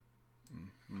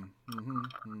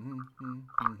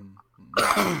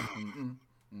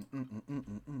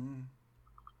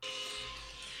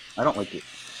I don't like it.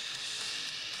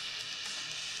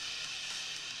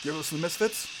 You ever listen to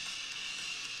Misfits?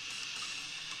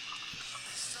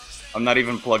 I'm not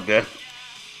even plugged in.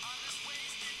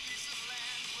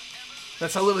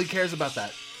 That's how little he cares about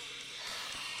that.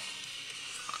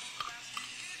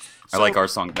 I like our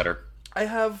song better. I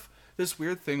have this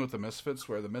weird thing with the Misfits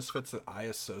where the Misfits that I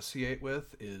associate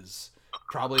with is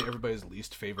probably everybody's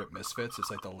least favorite Misfits.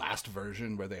 It's like the last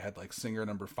version where they had like singer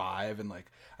number 5, and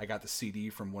like I got the CD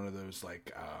from one of those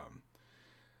like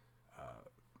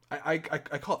I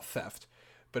call it theft,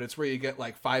 but it's where you get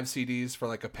like 5 CDs for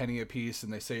like a penny a piece,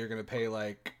 and they say you're going to pay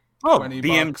like $20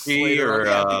 BMG later. or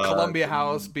Columbia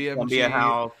House, BMG. Columbia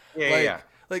House. Yeah.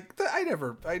 I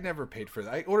never paid for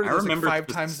that. I ordered those like 5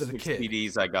 times as a kid.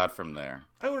 CDs I got from there.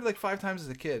 I ordered like 5 times as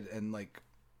a kid, and like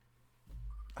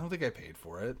I don't think I paid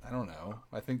for it. I don't know.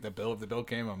 I think if the bill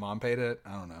came, my mom paid it.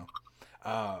 I don't know.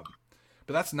 But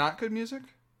that's not good music.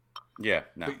 Yeah,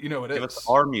 no. But you know what it is. Give us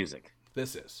our music.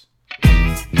 This is.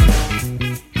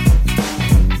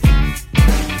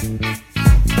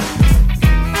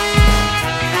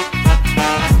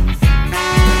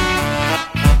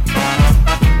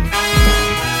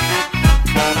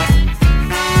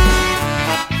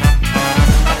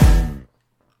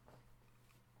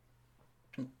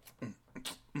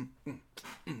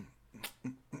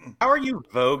 How are you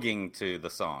voguing to the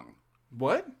song?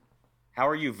 What? How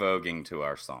are you voguing to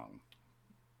our song?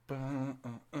 No,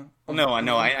 I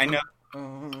know.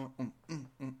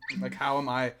 Like how am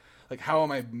I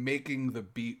making the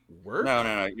beat work?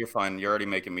 No, you're fine. You're already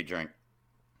making me drink.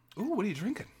 Ooh, what are you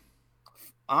drinking?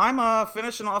 I'm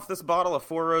finishing off this bottle of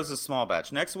Four Roses small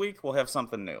batch. Next week we'll have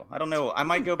something new. I don't know. I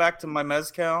might go back to my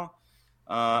mezcal.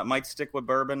 Might stick with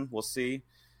bourbon. We'll see.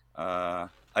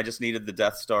 I just needed the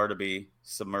Death Star to be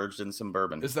submerged in some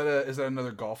bourbon. Is that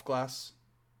another golf glass?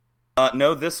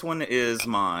 No, this one is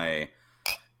my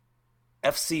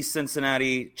FC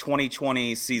Cincinnati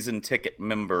 2020 season ticket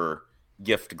member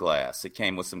gift glass. It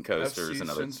came with some coasters FC and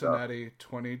other Cincinnati stuff.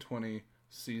 2020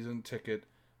 season ticket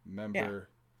member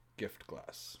gift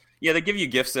glass. Yeah, they give you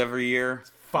gifts every year.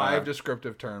 5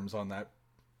 descriptive terms on that.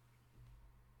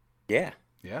 Yeah.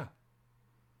 Yeah.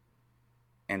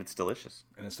 And it's delicious.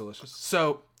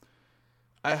 So,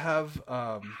 I have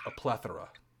a plethora.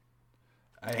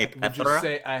 Would you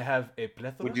say I have a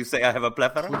plethora? Would you say I have a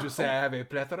plethora? Would you say I have a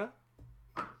plethora?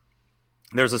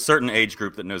 There's a certain age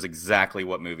group that knows exactly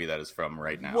what movie that is from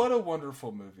right now. What a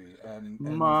wonderful movie. And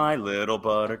My Little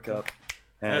Buttercup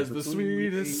has the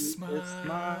sweetest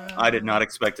smile. I did not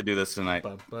expect to do this tonight.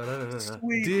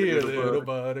 Sweet dear little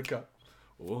buttercup,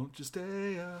 won't you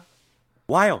stay up?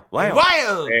 Wild.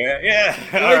 Yeah.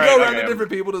 And they go around to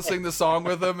different people to sing the song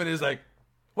with them, and he's like,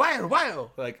 wild.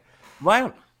 Like,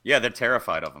 wild. Yeah, they're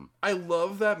terrified of him. I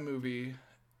love that movie.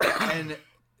 And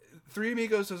Three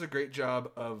Amigos does a great job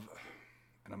of,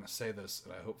 and I'm going to say this,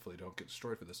 and I hopefully don't get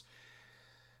destroyed for this.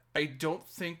 I don't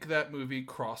think that movie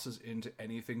crosses into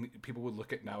anything that people would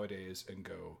look at nowadays and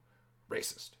go,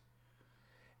 racist.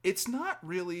 It's not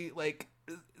really, like,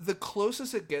 the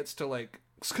closest it gets to, like,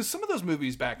 because some of those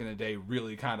movies back in the day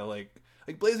really kind of, like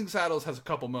Blazing Saddles has a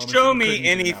couple moments. Show me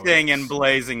anything in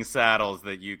Blazing Saddles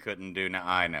that you couldn't do. Now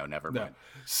I know, never mind.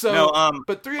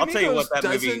 But Three Amigos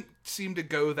doesn't seem to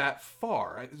go that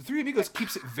far. Three Amigos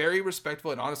keeps it very respectful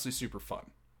and honestly super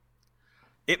fun.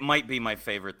 It might be my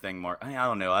favorite thing, I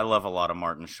don't know. I love a lot of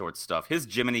Martin Short stuff. His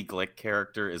Jiminy Glick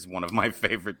character is one of my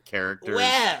favorite characters.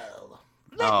 Well,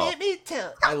 let me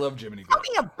tell. I love Jiminy Glick. Tell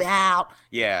me about.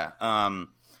 Yeah.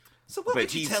 So what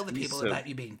would you tell the people about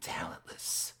you being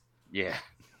talentless? Yeah.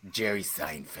 Jerry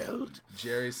Seinfeld.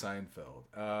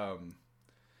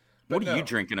 What are you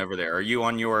drinking over there? Are you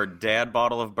on your dad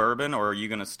bottle of bourbon, or are you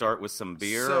going to start with some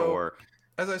beer? Or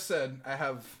as I said, I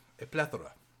have a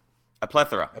plethora.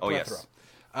 Oh, yes.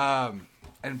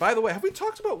 And by the way, have we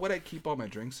talked about what I keep all my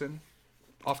drinks in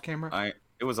off camera?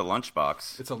 It was a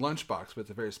lunchbox. It's a lunchbox, but it's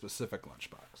a very specific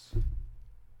lunchbox.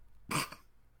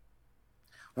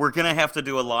 We're going to have to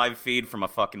do a live feed from a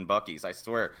fucking Buc-ee's, I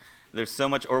swear. There's so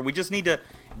much, or we just need to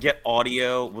get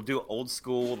audio. We'll do old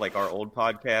school, like our old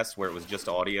podcast where it was just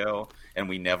audio and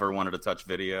we never wanted to touch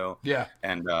video. Yeah.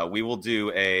 And we will do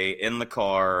in the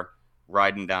car,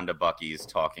 riding down to Buc-ee's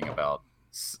talking about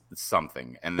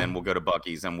something. And then we'll go to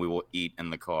Buc-ee's and we will eat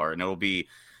in the car. And it'll be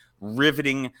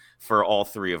riveting for all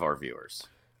 3 of our viewers.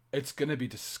 It's going to be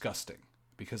disgusting.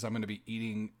 Because I'm going to be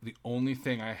eating the only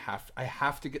thing I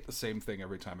have to get the same thing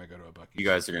every time I go to a Buc-ee's. You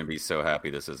guys are going to be so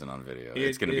happy this isn't on video.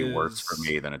 It's going to be worse for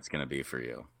me than it's going to be for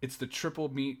you. It's the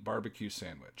triple meat barbecue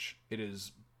sandwich.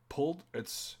 It's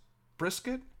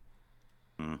brisket,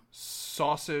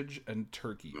 sausage, and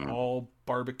turkey, all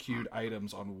barbecued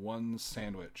items on one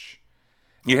sandwich.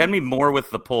 You had me more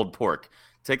with the pulled pork.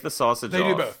 Take the sausage off. They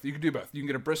do both. You can do both. You can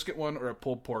get a brisket one or a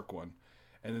pulled pork one.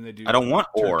 And then they do. I don't want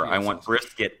I want sausage.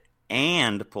 brisket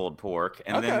and pulled pork,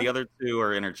 and then the other two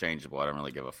are interchangeable. I don't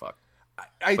really give a fuck.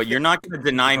 But you're not going to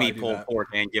deny me pulled pork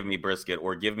and give me brisket,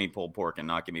 or give me pulled pork and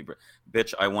not give me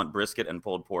bitch. I want brisket and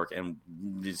pulled pork, and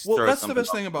just throw that's the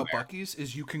best thing about there. Buc-ee's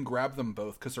is you can grab them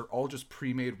both because they're all just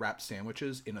pre-made wrapped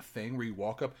sandwiches in a thing where you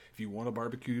walk up. If you want a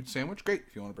barbecued sandwich, great.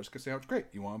 If you want a brisket sandwich, great.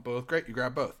 You want both, great. You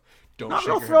grab both. Don't I'm shake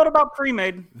no your thrilled head. about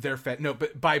pre-made. They're fat. No,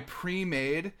 but by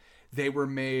pre-made, they were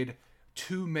made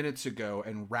 2 minutes ago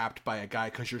and wrapped by a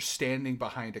guy because you're standing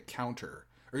behind a counter,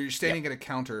 or you're standing at a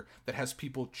counter that has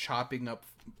people chopping up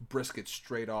brisket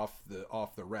straight off the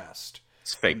rest.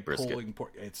 It's fake brisket.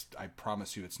 I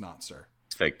promise you, it's not, sir.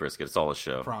 It's fake brisket. It's all a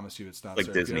show. I promise you, it's not, like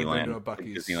sir. Disneyland. If you've ever been to a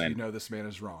Buc-ee's, you know this man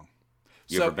is wrong.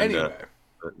 You ever been to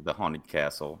the Haunted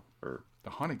Castle or the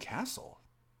Haunted Castle?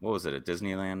 What was it? At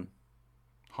Disneyland?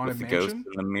 Haunted With Mansion? The ghost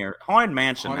in the mirror. Haunted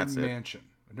Mansion. Haunted that's Mansion.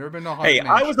 I've never been to a Haunted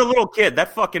Mansion. I was a little kid.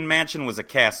 That fucking mansion was a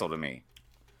castle to me.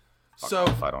 So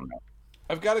off, I don't know.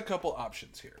 I've got a couple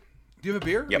options here. Do you have a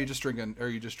beer? Yep. Or are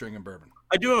you just drinking bourbon?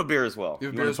 I do have a beer as well. You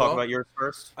want to talk about yours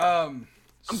first? I'm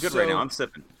good right now. I'm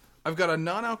sipping. I've got a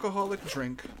non-alcoholic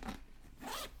drink.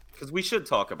 Because we should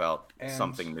talk about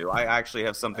something new. I actually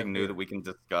have something new that we can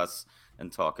discuss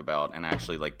and talk about, and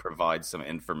actually like provide some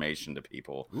information to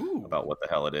people about what the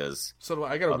hell it is. So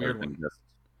I got a weird one.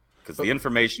 Because the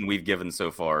information we've given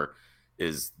so far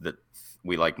is that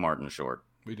we like Martin Short.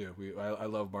 We do. I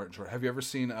love Martin Short. Have you ever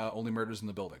seen Only Murders in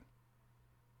the Building?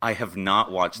 I have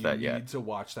not watched that yet. You need to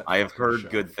watch that. I have heard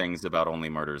good things about Only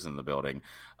Murders in the Building.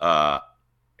 Have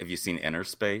you seen Inner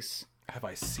Space? Have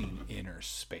I seen Inner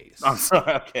Space? I'm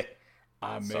sorry. Okay.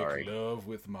 I make love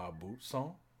with my boots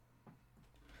on.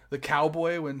 The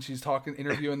cowboy, when she's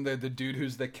interviewing the dude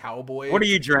who's the cowboy. What are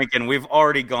you drinking? We've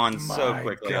already gone so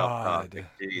quickly off topic.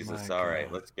 Jesus. All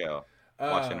right, let's go.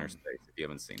 Watch Inner Space if you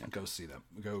haven't seen it. Go see them.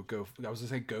 Go. I was gonna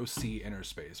say go see Inner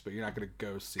Space, but you're not gonna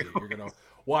go see it. You're gonna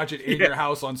watch it in your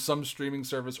house on some streaming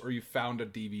service, or you found a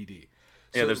DVD.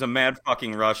 Yeah, there's a mad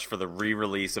fucking rush for the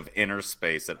re-release of Inner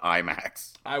Space at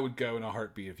IMAX. I would go in a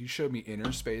heartbeat if you showed me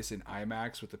Inner Space in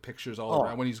IMAX with the pictures all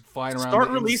around when he's flying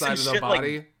around the inside of the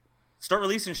body. Start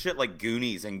releasing shit like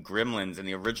Goonies and Gremlins and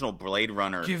the original Blade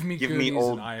Runner. Give me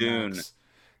old Dune.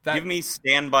 Give me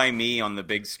Stand By Me on the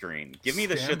big screen. Give me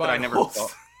the shit that I never saw.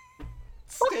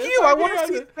 Fuck you! I want to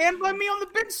see Stand By Me on the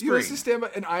big screen. You want to see Stand By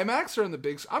in IMAX or on the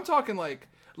big? I'm talking like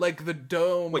the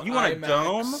dome. What, you want IMAX a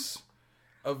dome?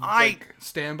 Of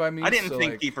Stand By Me. I didn't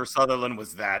think Kiefer Sutherland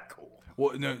was that cool.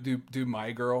 Well, no, do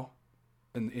My Girl.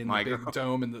 In the big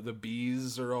dome, and the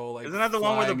bees are all like. Isn't that the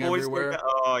one where the boys everywhere?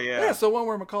 Oh yeah. Yeah, it's the one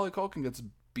where Macaulay Culkin gets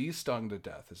bee stung to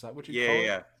death. Is that what you call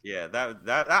it? Yeah.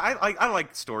 I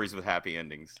like stories with happy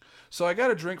endings. So I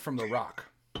got a drink from The Rock.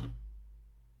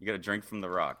 You got a drink from The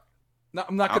Rock. No,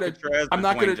 I'm not gonna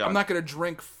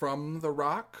drink from The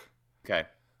Rock. Okay.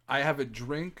 I have a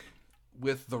drink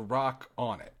with The Rock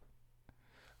on it.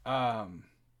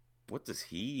 What does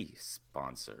he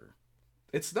sponsor?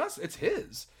 It's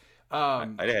his. I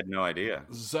had no idea.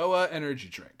 Zoa energy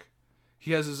drink.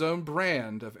 He has his own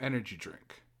brand of energy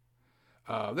drink.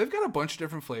 They've got a bunch of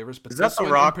different flavors, but is that The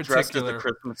Rock dressed as a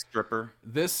Christmas stripper?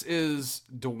 This is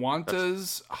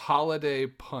Dewanta's Holiday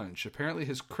Punch. Apparently,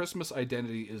 his Christmas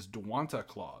identity is Dewanta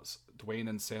Claus. Dwayne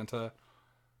and Santa.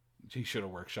 He should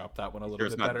have workshopped that one a little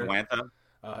bit better. Dewanta?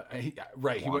 He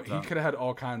could have had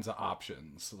all kinds of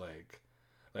options,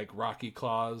 like Rocky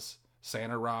Claus,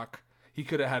 Santa Rock. He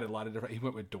could have had a lot of different. He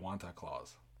went with Dewanta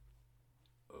Claus.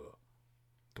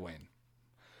 Dwayne.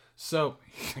 So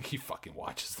he fucking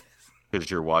watches this. Because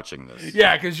you're watching this.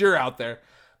 Yeah, because you're out there.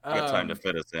 You got time to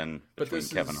fit us in between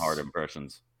Kevin Hart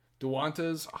impressions.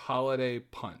 Dewanta's Holiday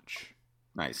Punch.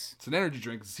 Nice. It's an energy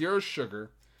drink, 0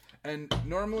 sugar. And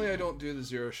normally I don't do the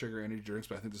 0 sugar energy drinks,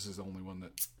 but I think this is the only one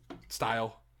that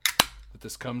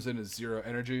this comes in is 0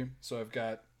 energy. So I've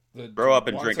got the grow up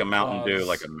and drink a Mountain Dew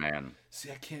like a man. See,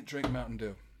 I can't drink Mountain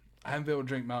Dew. I haven't been able to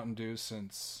drink Mountain Dew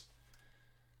since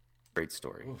great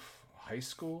story. High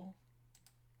school,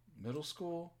 middle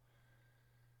school.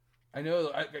 I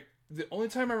know the only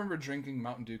time I remember drinking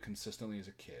Mountain Dew consistently as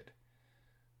a kid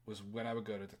was when I would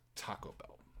go to the Taco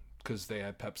Bell because they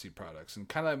had Pepsi products, and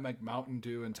kind of like Mountain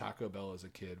Dew and Taco Bell as a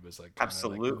kid was like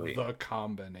absolutely like the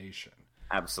combination.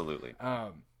 Absolutely.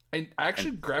 I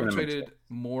actually gravitated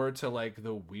more to like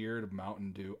the weird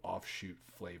Mountain Dew offshoot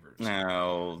flavors.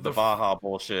 No, the Baja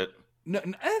bullshit. No,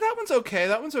 that one's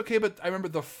okay. But I remember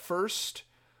the first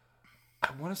I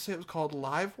want to say it was called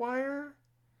Livewire.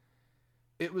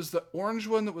 It was the orange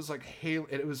one that was like Halo.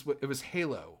 It was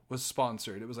Halo was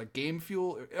sponsored. It was like Game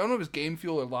Fuel. I don't know if it was Game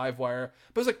Fuel or Livewire,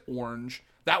 but it was like orange.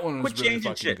 That one was really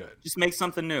fucking good. Just make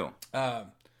something new.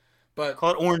 But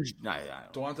call it Orange.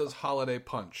 Duanta's Holiday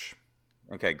Punch.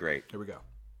 Okay, great. Here we go.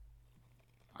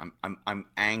 I'm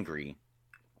angry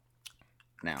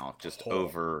now, just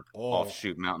over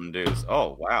offshoot Mountain Dews.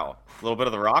 Oh wow, a little bit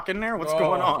of the Rock in there. What's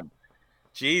going on?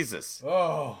 Jesus.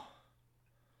 Oh.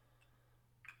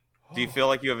 Do you feel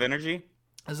like you have energy?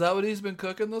 Is that what he's been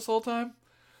cooking this whole time?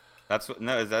 That's what.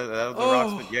 No, is that what the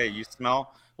Rock's? Yeah, you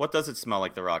smell. What does it smell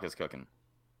like the Rock is cooking?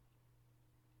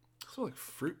 It smells like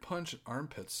fruit punch and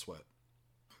armpit sweat.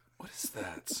 What is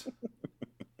that?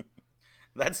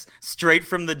 That's straight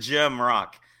from the gym,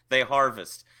 Rock. They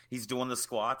harvest. He's doing the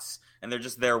squats, and they're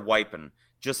just there wiping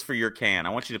just for your can. I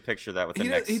want you to picture that with the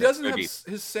next. He doesn't have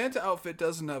his Santa outfit.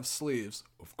 Doesn't have sleeves,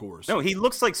 of course. No, he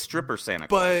looks like stripper Santa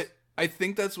Claus. But I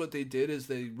think that's what they did is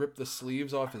they ripped the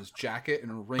sleeves off his jacket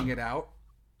and wring it out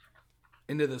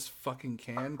into this fucking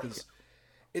can because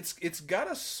it's got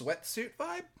a sweatsuit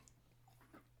vibe.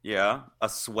 Yeah, a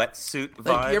sweatsuit vibe.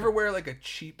 Like you ever wear like a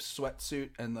cheap sweatsuit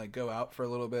and like go out for a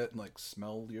little bit and like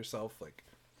smell yourself like.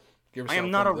 I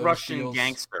am not a Russian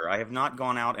gangster. I have not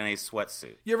gone out in a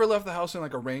sweatsuit. You ever left the house in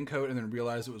like a raincoat and then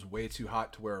realized it was way too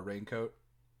hot to wear a raincoat?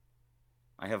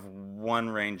 I have one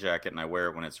rain jacket and I wear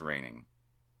it when it's raining.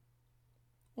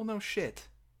 Well, no shit.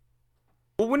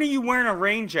 Well, when are you wearing a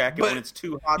rain jacket when it's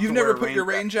too hot? You've never put your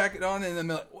rain jacket on and then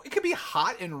be like, well, it could be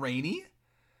hot and rainy.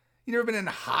 You never been in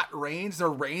hot rain? Is there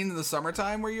rain in the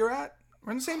summertime where you're at?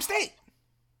 We're in the same state.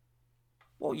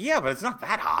 Well, yeah, but it's not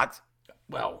that hot.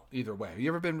 Well, either way. You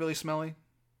ever been really smelly?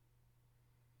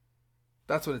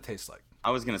 That's what it tastes like.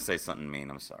 I was going to say something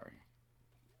mean. I'm sorry.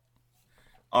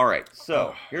 All right,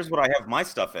 so here's what I have my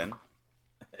stuff in.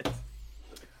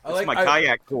 It's my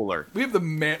kayak cooler. We have the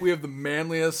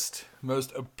manliest,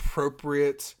 most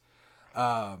appropriate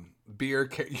beer.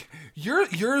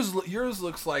 Yours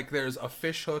looks like there's a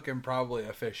fish hook and probably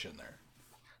a fish in there.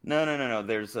 No.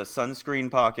 There's a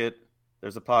sunscreen pocket.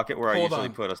 There's a pocket where I usually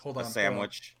put a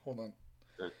sandwich. Hold on.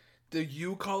 Do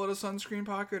you call it a sunscreen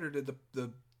pocket, or did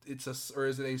or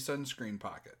is it a sunscreen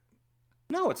pocket?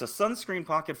 No, it's a sunscreen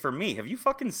pocket for me. Have you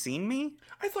fucking seen me?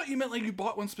 I thought you meant like you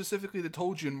bought one specifically that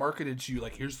told you and marketed to you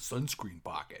like, here's the sunscreen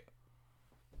pocket.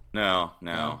 No.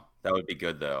 That would be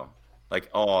good though. Like,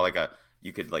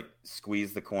 you could like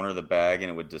squeeze the corner of the bag and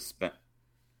it would dispense.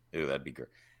 Ooh, that'd be great.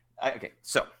 Okay,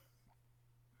 so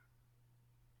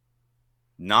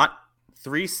not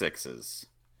 3 6s,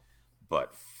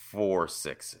 but 4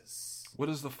 6s. What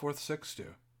does the fourth 6 do?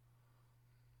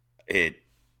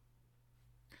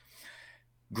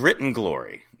 Grit and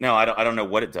glory. No, I don't know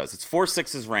what it does. It's 4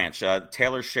 6s Ranch.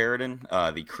 Taylor Sheridan,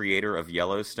 the creator of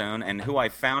Yellowstone, and who I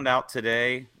found out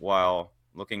today while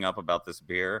looking up about this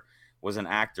beer, was an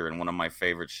actor in one of my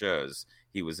favorite shows.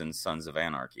 He was in Sons of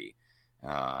Anarchy,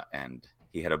 and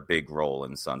he had a big role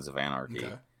in Sons of Anarchy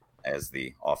as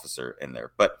the officer in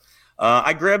there. But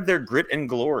I grabbed their Grit and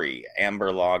Glory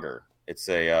Amber Lager. It's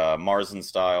a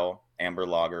Marzen-style Amber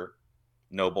Lager,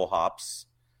 noble hops.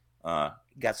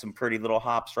 Got some pretty little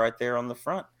hops right there on the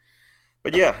front.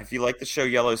 But yeah, if you like the show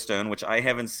Yellowstone, which I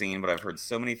haven't seen, but I've heard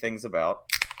so many things about,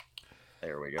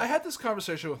 there we go. I had this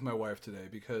conversation with my wife today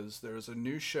because there's a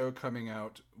new show coming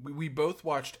out. We both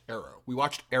watched Arrow. We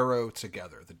watched Arrow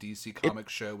together, the DC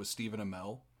Comics show with Stephen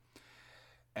Amell.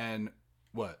 And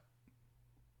what?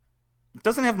 It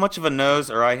doesn't have much of a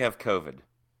nose, or I have COVID.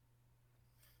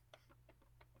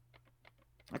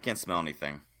 I can't smell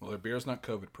anything. Well, their beer's not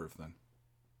COVID-proof then.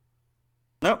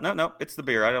 No. It's the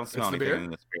beer. I don't smell anything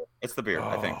in this beer. It's the beer,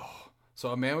 I think. So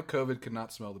a man with COVID could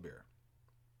not smell the beer.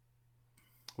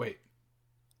 Wait.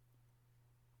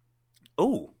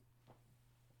 Oh.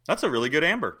 That's a really good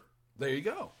amber. There you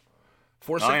go.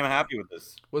 I am happy with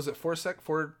this. Was it 4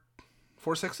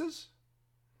 6s?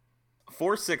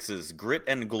 4 6s, Grit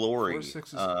and Glory. 4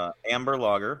 6s. Amber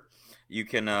lager. You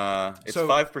can it's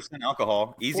 5%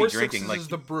 alcohol, easy 4 drinking. 6s like is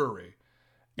the brewery.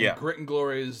 Yeah. Grit and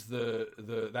Glory is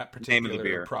that particular name of the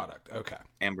beer. Product. Okay.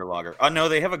 Amber lager. Oh no,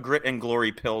 they have a Grit and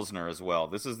Glory Pilsner as well.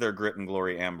 This is their Grit and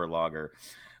Glory Amber lager.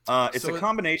 It's a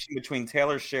combination between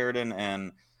Taylor Sheridan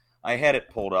and I had it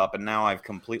pulled up and now I've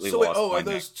completely lost my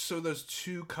those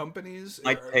two companies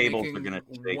my tables are going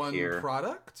to take one here.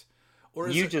 Product? Or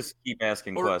you just keep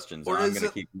asking questions. Or I'm going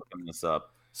to keep looking this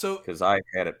up. So because I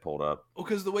had it pulled up. Well,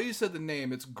 because the way you said the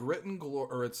name, it's Grit and Glory,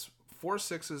 or it's 4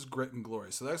 6s Grit and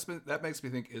Glory. So that makes me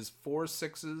think: is 4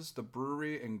 6s the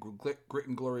brewery and Grit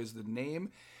and Glory is the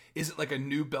name? Is it like a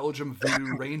New Belgium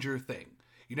Voodoo Ranger thing?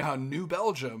 You know how New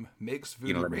Belgium makes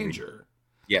Voodoo Ranger.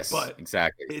 Yes, but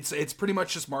exactly. It's pretty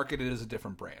much just marketed as a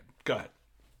different brand. Go ahead.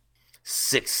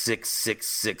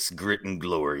 6666 Grit and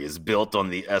Glory is built on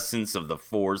the essence of the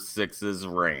 4 Sixes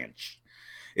Ranch.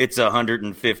 It's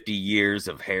 150 years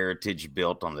of heritage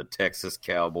built on the Texas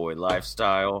cowboy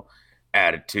lifestyle,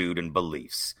 attitude, and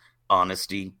beliefs.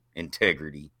 Honesty,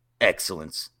 integrity,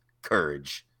 excellence,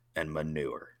 courage, and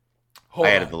manure. I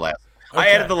added the last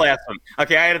one.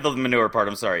 Okay, I added the manure part.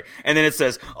 I'm sorry. And then it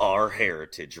says, our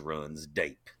heritage runs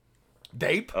deep.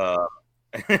 Deep? I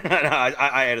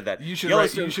added that. You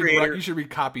should read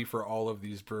copy for all of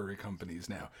these brewery companies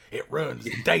now. It runs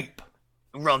deep.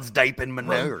 Runs deep in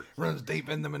manure. Runs deep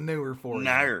in the manure for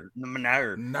you.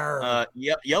 Manure.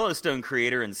 Yellowstone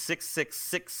creator and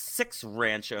 6666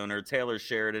 ranch owner Taylor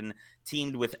Sheridan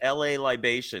teamed with LA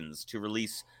Libations to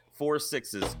release 4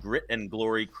 Sixes Grit and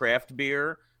Glory craft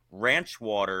beer, ranch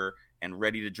water, and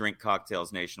ready-to-drink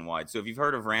cocktails nationwide. So if you've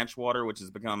heard of ranch water, which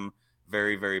has become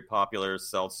very, very popular,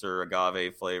 seltzer,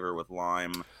 agave flavor with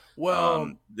lime.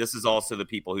 Well, this is also the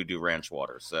people who do ranch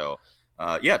water. So,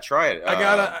 try it.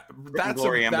 That's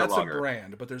a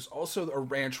brand, but there's also a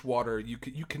ranch water. You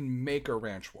can make a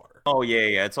ranch water. Oh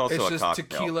yeah. It's also a cocktail.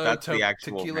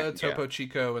 Tequila, Topo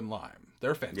Chico, and lime.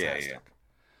 They're fantastic.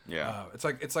 Yeah. It's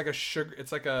like a sugar.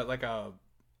 It's like a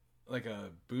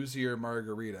boozier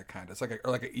margarita kind of. It's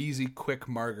like an easy, quick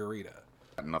margarita.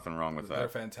 Nothing wrong with that. They're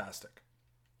fantastic.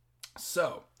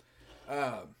 So,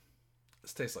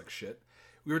 this tastes like shit.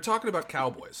 We were talking about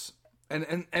cowboys,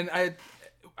 and I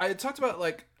had talked about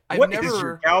What is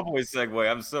your cowboy segue?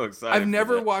 I'm so excited. I've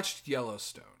never watched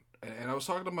Yellowstone, and I was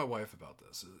talking to my wife about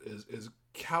this. Is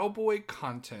cowboy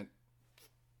content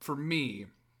for me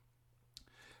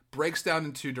breaks down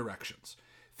in 2 directions.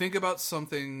 Think about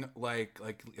something like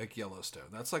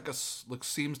Yellowstone. That's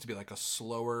seems to be like a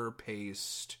slower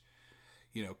paced,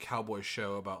 cowboy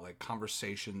show about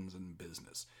conversations and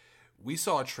business. We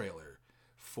saw a trailer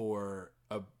for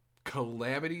a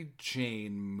Calamity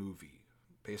Jane movie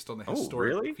based on the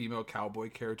historic female cowboy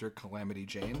character Calamity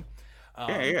Jane.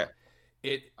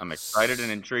 I'm excited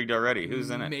and intrigued already. Who's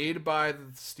in it? Made by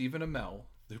Stephen Amell,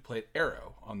 who played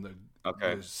Arrow on the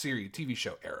series TV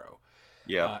show Arrow.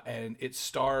 Yeah, and it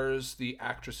stars the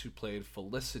actress who played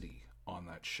Felicity on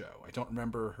that show. I don't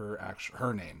remember her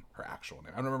actual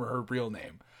name. I don't remember her real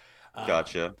name.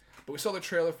 Gotcha. But we saw the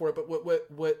trailer for it. But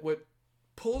what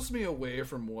pulls me away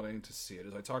from wanting to see it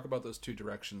is I talk about those 2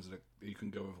 directions that you can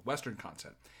go with Western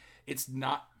content.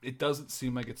 It doesn't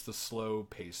seem like it's the slow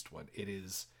paced one. It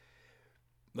is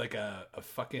like a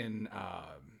fucking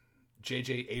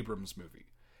J.J. Abrams movie.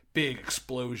 Big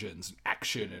explosions and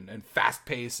action and fast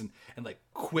pace and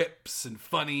quips and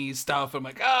funny stuff. I'm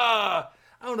like, I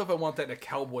don't know if I want that in a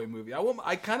cowboy movie.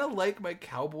 I kind of like my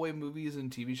cowboy movies and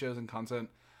TV shows and content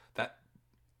that.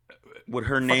 Would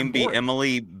her name be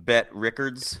Emily Bett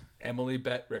Rickards? Emily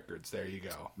Bett Rickards. There you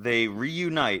go. They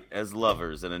reunite as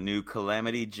lovers in a new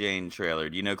Calamity Jane trailer.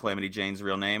 Do you know Calamity Jane's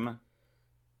real name?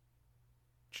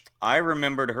 I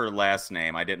remembered her last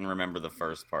name. I didn't remember the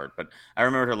first part, but I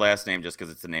remembered her last name just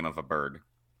because it's the name of a bird.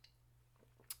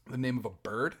 The name of a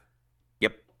bird?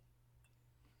 Yep.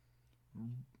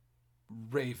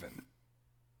 Raven.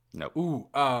 Nope. Ooh,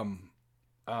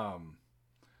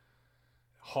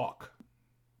 hawk.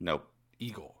 Nope.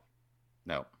 Eagle.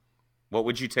 Nope. What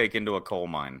would you take into a coal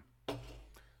mine?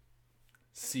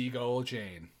 Seagull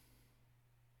Jane.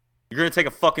 You're going to take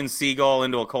a fucking seagull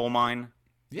into a coal mine?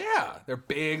 Yeah, they're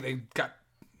big. They got.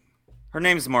 Her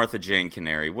name's Martha Jane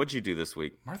Canary. What'd you do this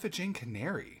week? Martha Jane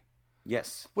Canary?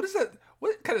 Yes. What is that?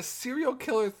 What kind of serial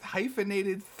killer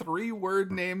hyphenated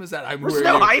 3-word name is that? There's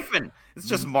no hyphen. It's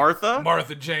just Martha.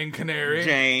 Martha Jane Canary.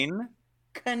 Jane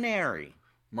Canary.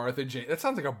 Martha Jane. That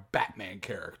sounds like a Batman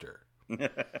character.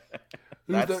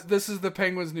 This is the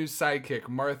Penguin's new sidekick,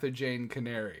 Martha Jane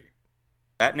Canary.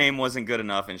 That name wasn't good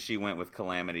enough, and she went with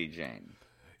Calamity Jane.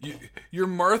 You're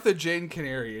Martha Jane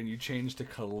Canary, and you changed to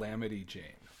Calamity Jane.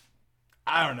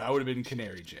 I don't know. I would have been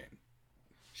Canary Jane.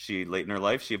 Late in her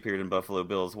life, she appeared in Buffalo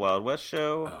Bill's Wild West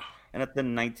show and at the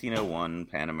 1901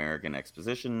 Pan American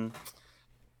Exposition.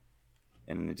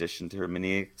 And in addition to her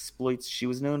many exploits, she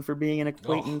was known for being an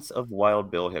acquaintance of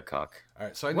Wild Bill Hickok. All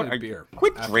right, so I need a beer.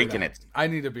 Quit drinking it. I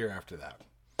need a beer after that.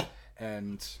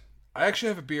 And I actually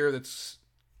have a beer that's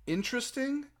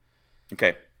interesting.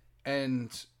 Okay.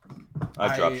 And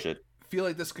I drop shit. Feel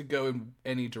like this could go in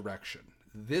any direction.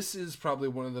 This is probably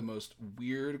one of the most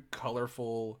weird,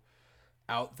 colorful,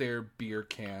 out there beer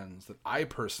cans that I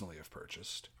personally have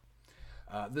purchased.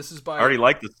 This is by... I already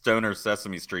liked the Stoner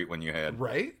Sesame Street one you had.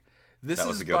 Right? This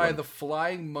is by the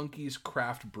Flying Monkeys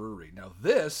Craft Brewery. Now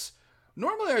this,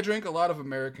 normally I drink a lot of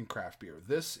American craft beer.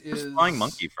 This is... Where's Flying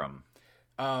Monkey from?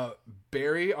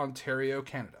 Barrie, Ontario,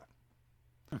 Canada.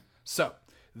 So,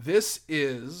 this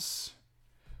is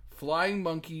Flying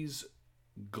Monkey's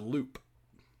Gloop.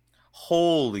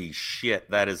 Holy shit,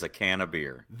 that is a can of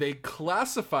beer. They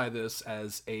classify this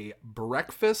as a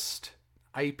breakfast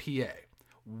IPA.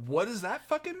 What does that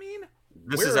fucking mean?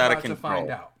 This is out of control. To find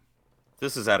out.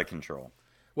 This is out of control.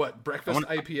 What, breakfast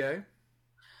IPA?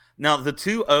 Now, the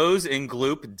two O's in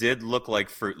Gloop did look like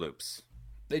Fruit Loops.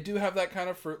 They do have that kind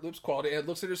of Fruit Loops quality. It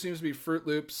looks like there seems to be Fruit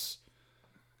Loops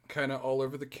kind of all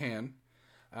over the can.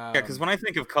 Yeah, because when I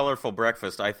think of colorful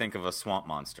breakfast, I think of a swamp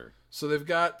monster. So they've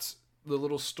got the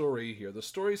little story here. The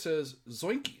story says,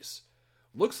 Zoinkies.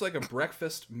 Looks like a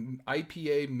breakfast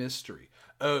IPA mystery.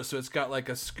 Oh, so it's got like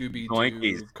a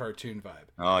Scooby-Doo cartoon vibe.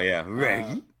 Oh, yeah.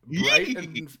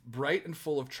 Bright and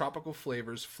full of tropical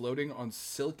flavors floating on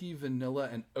silky vanilla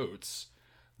and oats.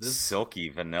 Silky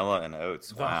vanilla and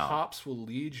oats. Wow. The hops will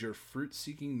lead your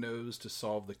fruit-seeking nose to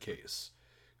solve the case.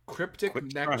 Cryptic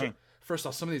nectar. First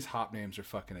off, some of these hop names are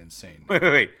fucking insane.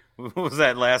 Wait. What was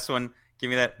that last one? Give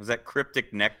me that. Was that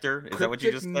Cryptic Nectar? Is that what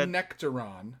you just said?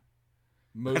 Nectaron.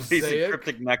 Mosaic.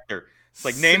 Cryptic Nectar. It's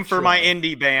like name for my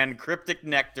indie band, Cryptic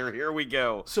Nectar. Here we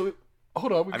go. So,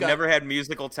 hold on. I've never had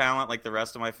musical talent like the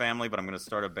rest of my family, but I'm going to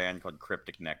start a band called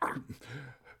Cryptic Nectar.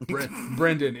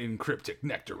 Brendon in Cryptic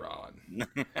Nectaron.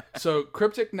 So,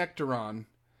 Cryptic Nectaron,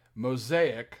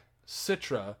 Mosaic,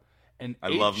 Citra, and I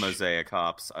love Mosaic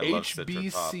hops. I love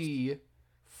Citra hops. HBC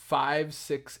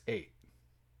 568.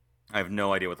 I have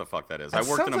no idea what the fuck that is. That I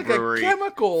worked in a brewery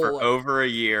for over a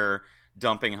year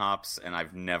dumping hops, and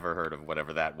I've never heard of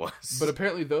whatever that was. But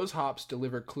apparently those hops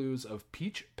deliver clues of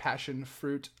peach, passion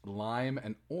fruit, lime,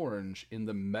 and orange in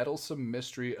the meddlesome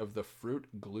mystery of the Fruit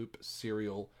Gloop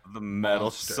cereal. The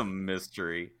meddlesome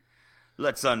mystery.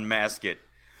 Let's unmask it.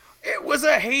 It was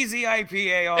a hazy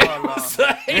IPA all along.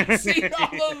 It was a hazy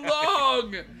all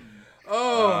along.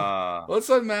 Oh, let's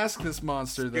unmask this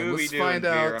monster then. Let's find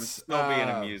out. I'm still being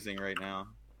amusing right now.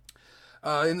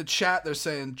 In the chat, they're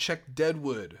saying check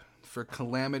Deadwood for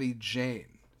Calamity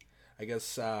Jane. I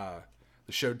guess the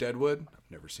show Deadwood.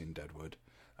 I've never seen Deadwood.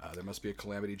 There must be a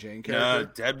Calamity Jane character. No,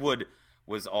 Deadwood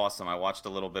was awesome. I watched a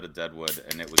little bit of Deadwood,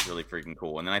 and it was really freaking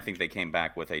cool. And then I think they came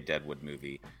back with a Deadwood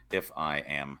movie, if I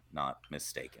am not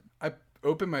mistaken. I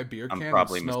opened my beer can and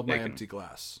smelled my empty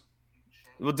glass.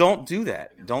 Well, don't do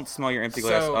that. Don't smell your empty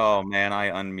glass. Oh, man, I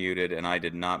unmuted, and I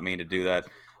did not mean to do that.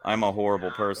 I'm a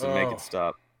horrible person. Make it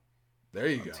stop. There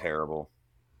you go. Terrible.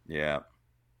 Yeah.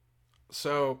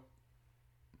 So,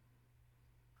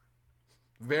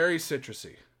 very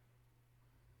citrusy.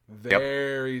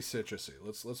 Very citrusy.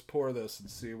 Let's pour this and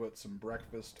see what some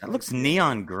breakfast. That looks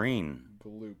neon green.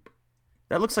 Gloop.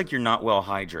 That looks like you're not well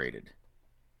hydrated.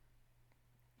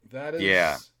 That is.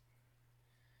 Yeah.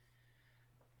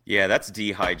 Yeah, that's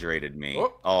dehydrated me.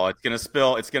 Oh, it's gonna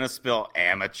spill. It's gonna spill.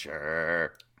 Amateur.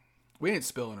 We ain't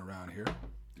spilling around here.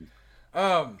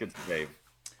 Good save.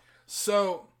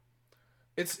 So,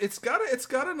 it's got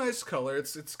a nice color.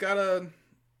 It's got a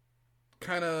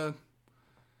kind of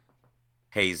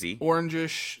hazy,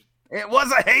 orangish. It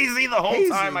was a hazy the whole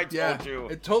time. I told you.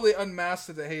 It totally unmasked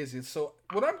it to hazy. So,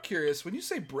 what I'm curious, when you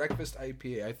say breakfast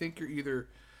IPA, I think you're either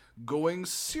going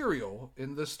cereal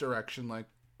in this direction, like.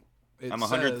 I'm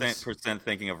 100%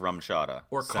 thinking of rum chata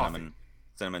or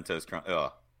cinnamon toast crunch.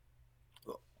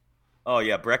 Oh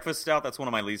yeah, breakfast stout. That's one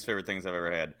of my least favorite things I've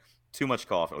ever had. Too much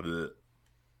coffee. Ugh.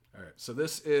 All right, so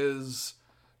this is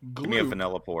Gloop. Give me a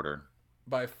vanilla porter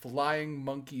by Flying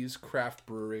Monkeys Craft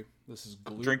Brewery. This is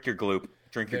Gloop. Drink your Gloop.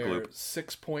 Drink your Gloop.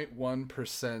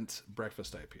 6.1%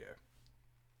 breakfast IPA.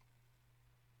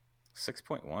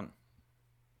 6.1.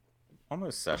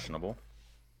 Almost sessionable.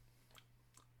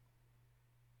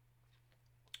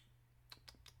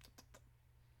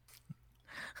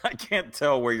 I can't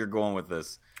tell where you're going with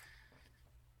this.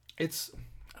 I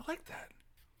like that.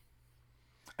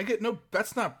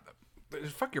 That's not,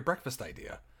 fuck your breakfast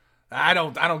idea. I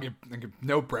don't get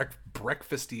no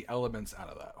breakfasty elements out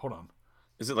of that. Hold on.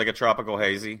 Is it like a tropical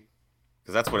hazy?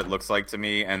 Because that's what it looks like to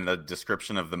me, and the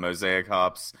description of the Mosaic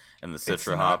hops and the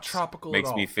Citra hops tropical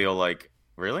makes me feel like,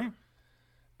 really?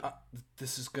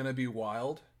 This is going to be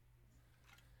wild.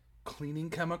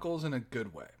 Cleaning chemicals in a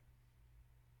good way.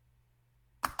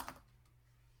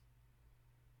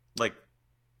 Like,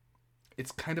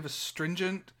 it's kind of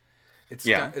astringent. It's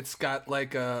got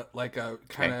like a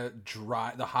kind of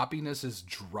dry. The hoppiness is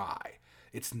dry.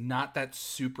 It's not that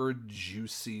super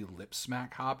juicy lip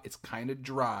smack hop. It's kind of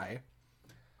dry.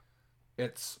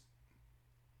 It's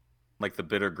like the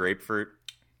bitter grapefruit.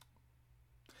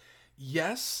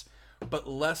 Yes, but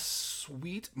less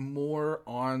sweet, more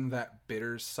on that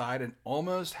bitter side, and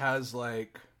almost has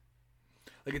like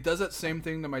Like it does that same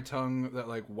thing to my tongue that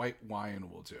like white wine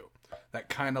will do. That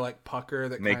kind of like pucker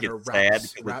that kind of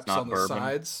wraps on the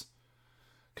sides.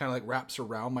 Kind of like wraps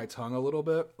around my tongue a little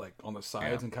bit, like on the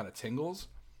sides and kind of tingles.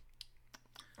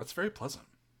 That's very pleasant.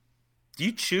 Do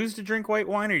you choose to drink white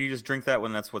wine, or do you just drink that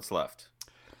when that's what's left?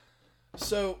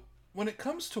 So when it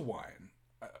comes to wine,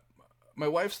 my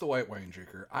wife's the white wine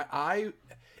drinker. I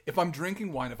if I'm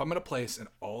drinking wine, if I'm at a place and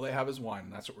all they have is wine,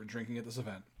 and that's what we're drinking at this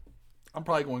event, I'm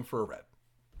probably going for a red.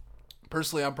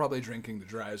 Personally, I'm probably drinking the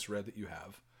driest red that you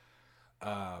have.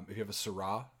 If you have a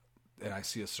Syrah, and I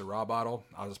see a Syrah bottle,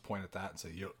 I'll just point at that and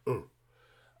say, yo.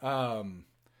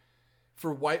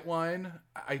 For white wine,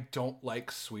 I don't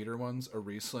like sweeter ones. A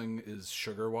Riesling is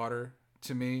sugar water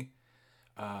to me.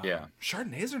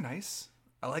 Chardonnays are nice.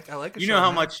 I like a Chardonnay.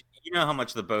 You know how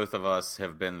much the both of us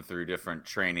have been through different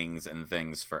trainings and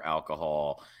things for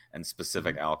alcohol and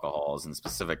specific alcohols and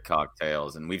specific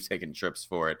cocktails, and we've taken trips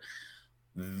for it.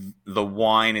 The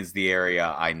wine is the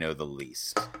area I know the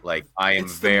least. Like I am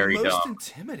very dumb. It's the most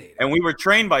intimidating. And we were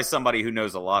trained by somebody who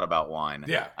knows a lot about wine.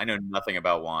 Yeah. I know nothing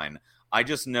about wine. I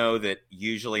just know that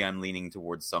usually I'm leaning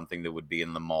towards something that would be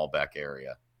in the Malbec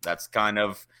area. That's kind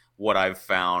of what I've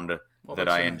found that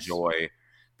I enjoy,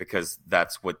 because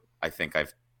that's what I think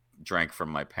I've drank from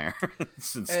my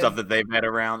parents and stuff that they've had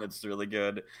around. It's really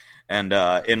good. And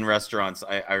in restaurants,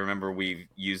 I remember we've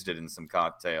used it in some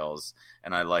cocktails,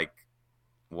 and I like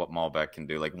what Malbec can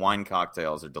do. Like wine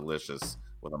cocktails are delicious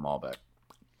with a Malbec.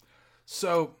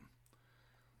 So,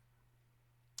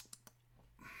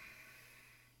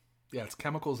 yeah, it's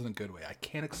chemicals in a good way. I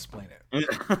can't explain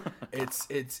it.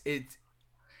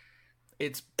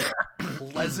 It's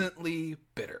pleasantly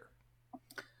bitter.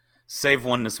 Save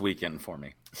one this weekend for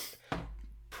me.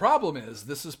 Problem is,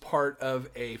 this is part of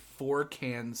a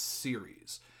 4-can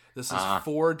series. This is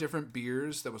 4 different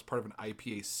beers that was part of an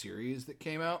IPA series that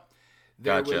came out.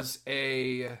 There was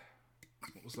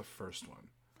what was the first one?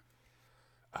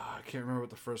 I can't remember what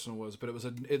the first one was, but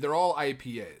they're all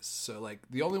IPAs. So like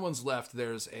the only ones left,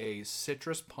 there's a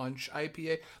citrus punch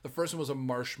IPA. The first one was a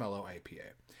marshmallow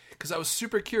IPA. Because I was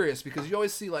super curious, because you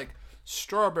always see like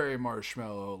strawberry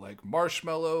marshmallow, like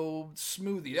marshmallow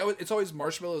smoothie. It's always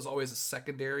marshmallow is always a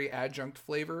secondary adjunct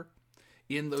flavor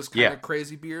in those kind of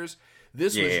crazy beers.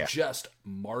 This was just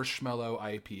marshmallow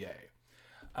IPA.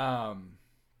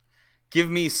 Give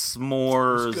me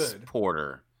s'mores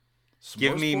porter.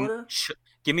 Give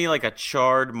me like a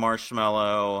charred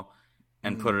marshmallow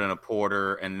and put it in a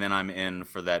porter, and then I'm in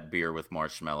for that beer with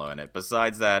marshmallow in it.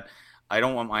 Besides that, I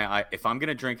don't want if I'm going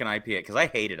to drink an IPA, because I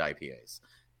hated IPAs,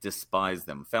 despised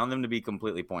them, found them to be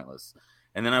completely pointless.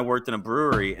 And then I worked in a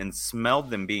brewery and smelled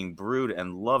them being brewed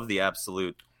and loved the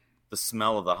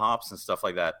smell of the hops and stuff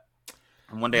like that.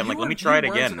 And one day I'm like, let me try it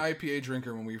again. You weren't an IPA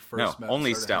drinker when we first met.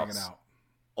 Only stouts.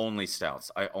 Only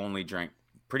stouts. I only drank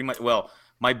pretty much. Well,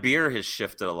 my beer has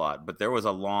shifted a lot, but there was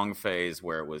a long phase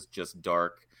where it was just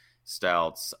dark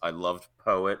stouts. I loved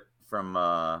Poet from.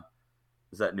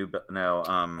 Is that New?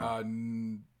 No.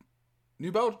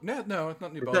 New Belgium? No, it's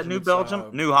not New Belgium. Is that New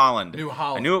Belgium? New Holland. New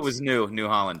Holland. I knew it was New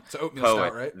Holland. It's oatmeal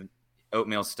stout, right?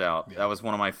 Oatmeal stout. Yeah. That was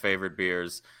one of my favorite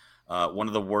beers. One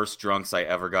of the worst drunks I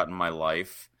ever got in my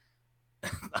life.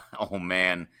 Oh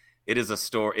man. It is a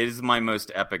story. It is my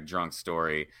most epic drunk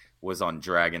story. Was on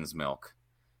Dragon's Milk.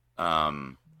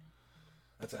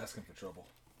 That's asking for trouble.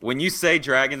 When you say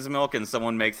Dragon's Milk and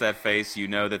someone makes that face, you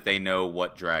know that they know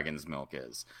what Dragon's Milk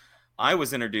is. I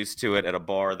was introduced to it at a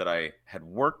bar that I had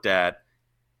worked at.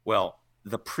 Well,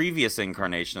 the previous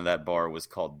incarnation of that bar was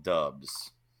called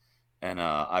Dubs, and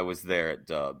I was there at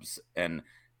Dubs, and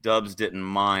Dubs didn't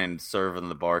mind serving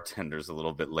the bartenders a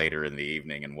little bit later in the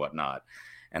evening and whatnot.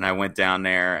 And I went down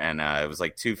there, and it was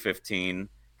like 2:15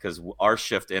 because our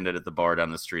shift ended at the bar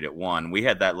down the street at 1. We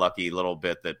had that lucky little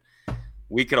bit that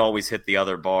we could always hit the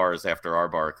other bars after our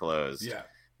bar closed. Yeah,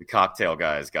 the cocktail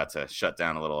guys got to shut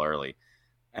down a little early,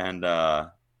 and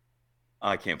I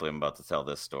can't believe I'm about to tell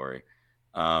this story.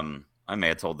 I may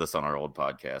have told this on our old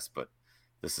podcast, but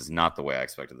this is not the way I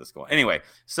expected this to go. Anyway,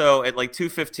 so at like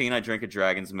 2:15, I drink a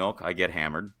Dragon's Milk. I get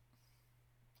hammered.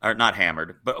 Or not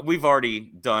hammered, but we've already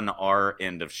done our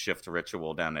end of shift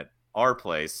ritual down at our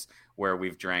place where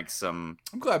we've drank some.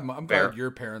 I'm glad your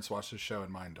parents watch this show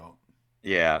and mine don't.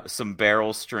 Yeah, some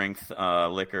barrel strength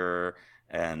liquor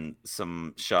and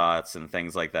some shots and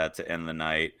things like that to end the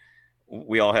night.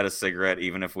 We all had a cigarette,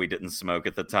 even if we didn't smoke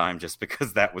at the time, just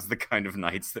because that was the kind of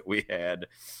nights that we had.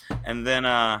 And then,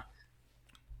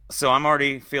 so I'm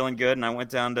already feeling good, and I went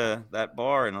down to that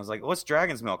bar, and I was like, "What's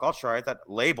Dragon's Milk? I'll try it." That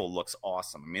label looks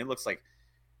awesome. I mean,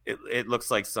 it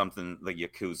looks like something the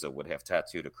Yakuza would have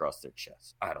tattooed across their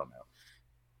chest. I don't know.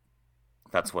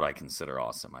 That's what I consider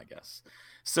awesome, I guess.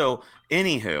 So,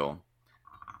 anywho,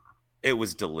 it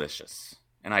was delicious.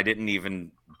 And I didn't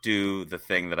even do the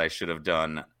thing that I should have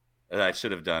done,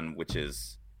 which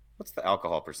is, what's the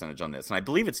alcohol percentage on this? And I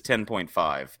believe it's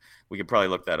 10.5. We could probably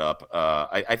look that up.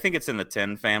 I think it's in the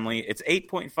 10 family. It's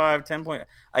 8.5, 10.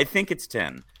 I think it's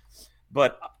 10.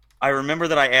 But I remember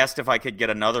that I asked if I could get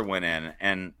another one in,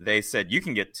 and they said, you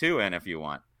can get 2 in if you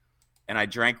want. And I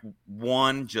drank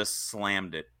one, just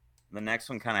slammed it. The next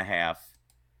one kind of half.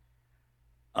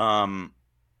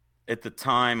 At the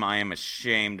time, I am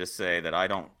ashamed to say that I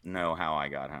don't know how I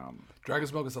got home.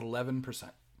 Dragon's Milk is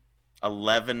 11%.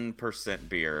 11%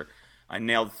 beer. I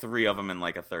nailed 3 of them in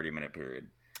like a 30-minute period.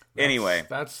 Anyway.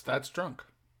 That's drunk.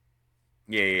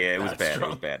 Yeah. It was bad.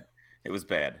 It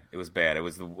was bad.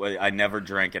 I never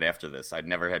drank it after this. I'd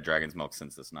never had Dragon's Milk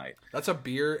since this night. That's a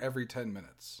beer every 10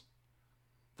 minutes.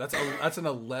 That's an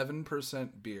 11%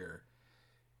 beer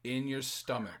in your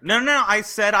stomach. No. I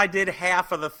said I did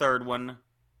half of the third one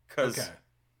because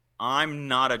I'm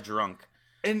not a drunk.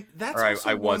 And that's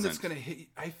also one that's going to hit you.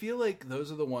 I feel like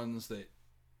those are the ones that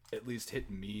at least hit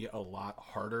me a lot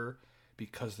harder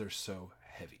because they're so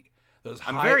heavy. Those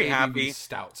high ABV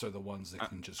stouts are the ones that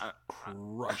can just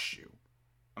crush you.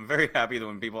 I'm very happy that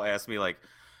when people ask me, like,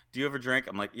 do you ever drink?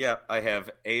 I'm like, yeah, I have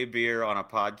a beer on a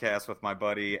podcast with my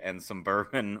buddy and some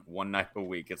bourbon one night a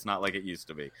week. It's not like it used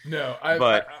to be. No,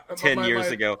 10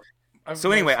 years ago.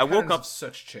 So anyway, I woke up.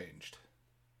 Such changed.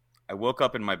 I woke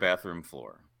up in my bathroom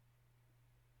floor.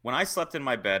 When I slept in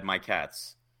my bed, my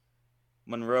cats,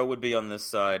 Monroe would be on this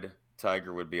side,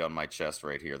 Tiger would be on my chest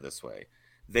right here this way.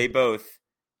 They both,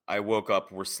 I woke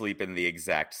up, were sleeping the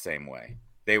exact same way.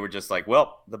 They were just like,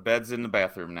 well, the bed's in the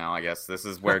bathroom now. I guess this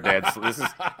is where Dad's.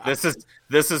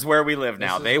 this is where we live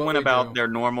now. They went about their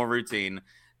normal routine.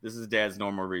 This is Dad's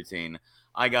normal routine.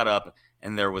 I got up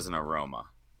and there was an aroma.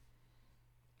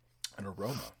 An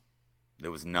aroma. There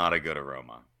was not a good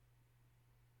aroma.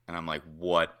 And I'm like,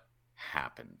 what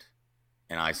happened?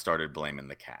 And I started blaming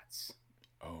the cats.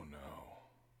 Oh no.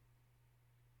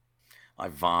 I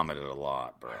vomited a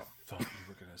lot, bro. I thought you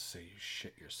were gonna say you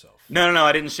shit yourself. No,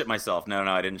 I didn't shit myself. No,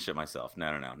 I didn't shit myself.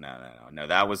 No.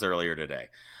 That was earlier today.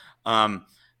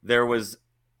 It was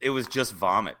just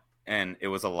vomit, and it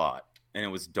was a lot, and it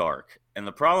was dark. And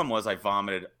the problem was I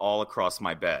vomited all across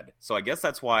my bed. So I guess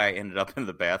that's why I ended up in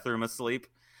the bathroom asleep.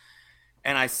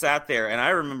 And I sat there, and I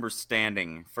remember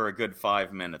standing for a good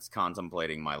 5 minutes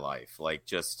contemplating my life. Like,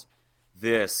 just,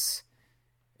 this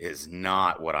is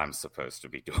not what I'm supposed to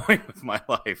be doing with my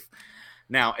life.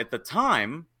 Now, at the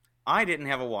time, I didn't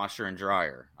have a washer and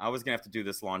dryer. I was going to have to do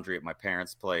this laundry at my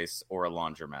parents' place or a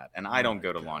laundromat, and I don't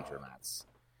go to laundromats.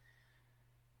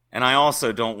 And I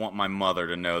also don't want my mother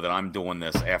to know that I'm doing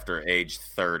this after age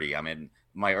 30. I'm in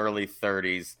my early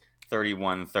 30s,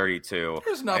 31, 32.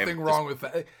 There's nothing wrong with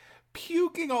that.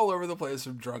 Puking all over the place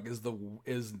from drunk is the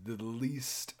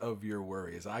least of your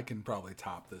worries. I can probably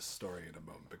top this story in a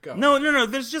moment. But go. No.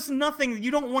 There's just nothing.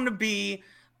 You don't want to be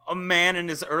a man in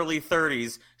his early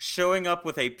 30s showing up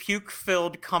with a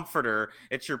puke-filled comforter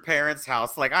at your parents'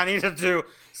 house. Like, I need to do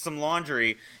some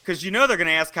laundry. Because you know they're going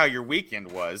to ask how your weekend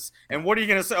was. And what are you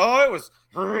going to say? Oh, it was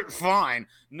fine.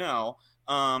 No.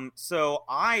 So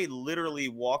I literally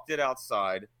walked it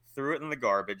outside, threw it in the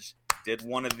garbage, did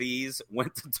one of these,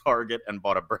 went to Target and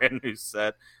bought a brand new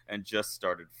set and just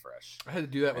started fresh. I had to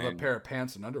do that with a pair of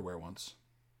pants and underwear once.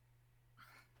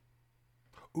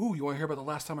 Ooh, you want to hear about the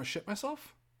last time I shit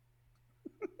myself?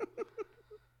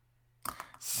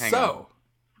 Hang on.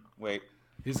 Wait.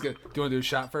 He's good. Do you want to do a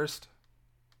shot first?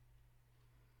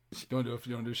 You want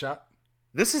to do a shot?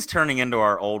 This is turning into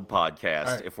our old podcast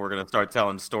right. If we're going to start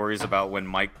telling stories about when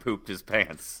Mike pooped his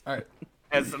pants. All right.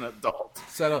 As an adult.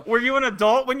 Were you an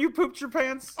adult when you pooped your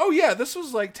pants? Oh yeah, this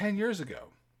was like 10 years ago.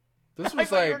 This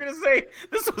was you were gonna say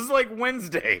this was like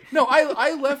Wednesday. No,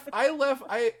 I left.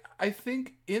 I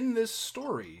think in this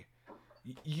story,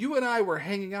 you and I were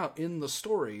hanging out in the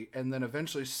story, and then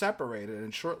eventually separated.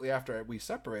 And shortly after we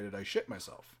separated, I shit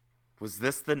myself. Was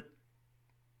this the?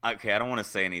 Okay, I don't want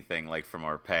to say anything like from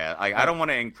our past. I don't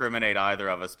want to incriminate either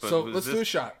of us. But so let's do a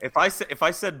shot. If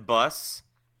I said bus,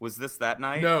 was this that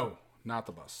night? No. Not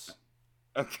the bus.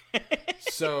 Okay.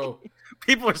 So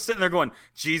people are sitting there going,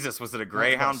 Jesus, was it a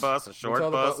Greyhound bus, a short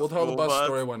bus? We'll tell the bus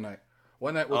story one night.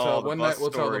 One night we'll tell the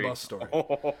bus story.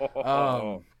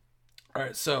 All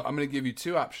right, so I'm going to give you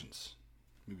 2 options.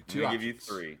 I'm going to give you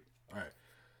 3. All right.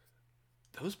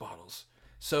 Those bottles.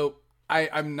 So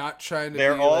I'm not trying to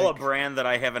They're all a brand that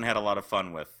I haven't had a lot of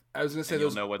fun with. I was going to say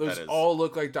those all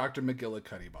look like Dr.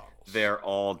 McGillicuddy bottles. They're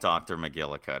all Dr.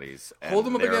 McGillicuddy's. Hold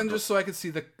them up again just so I can see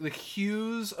the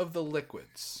hues of the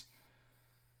liquids.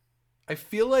 I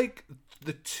feel like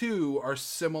the two are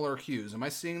similar hues. Am I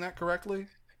seeing that correctly?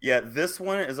 Yeah, this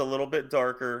one is a little bit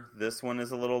darker. This one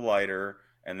is a little lighter.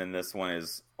 And then this one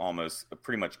is almost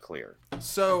pretty much clear.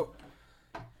 So,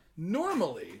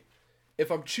 normally,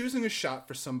 if I'm choosing a shot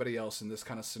for somebody else in this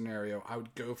kind of scenario, I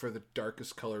would go for the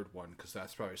darkest colored one because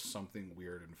that's probably something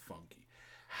weird and funky.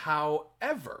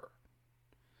 However,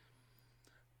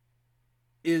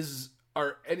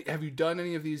 have you done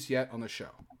any of these yet on the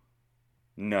show?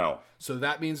 No. So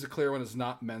that means the clear one is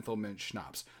not menthol mint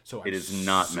schnapps. So it is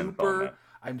not menthol mint.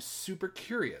 I'm super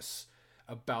curious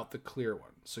about the clear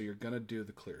one. So you're going to do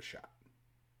the clear shot.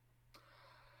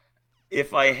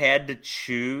 If I had to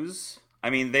choose, I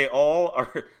mean they all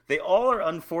are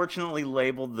unfortunately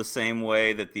labeled the same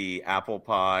way that the apple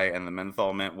pie and the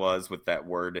menthol mint was, with that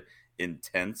word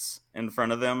intense in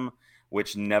front of them,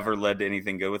 which never led to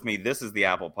anything good with me. This is the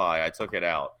apple pie. I took it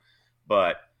out.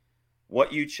 But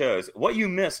what you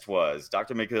missed was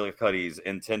Dr. McGillicuddy's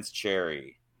intense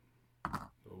cherry.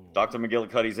 Ooh. Dr.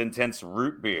 McGillicuddy's intense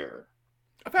root beer.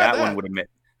 That one would have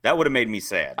made me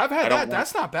sad. I've had that.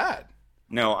 That's not bad.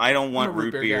 No, I don't want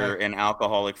root beer in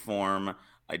alcoholic form.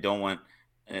 I don't want.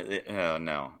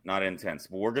 No, not intense.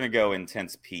 But we're gonna go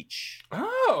intense peach.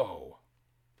 Oh,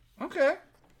 okay.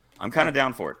 I'm kind of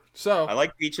down for it. So I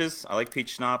like peaches. I like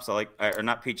peach schnapps. Or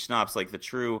not peach schnapps. Like the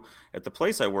true. At the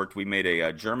place I worked, we made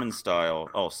a German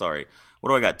style. Oh, sorry. What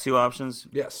do I got? 2 options.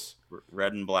 Yes.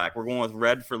 Red and black. We're going with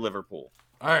red for Liverpool.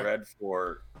 All right. Red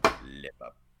for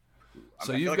Liverpool.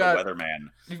 So you've got a weatherman.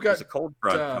 There's a cold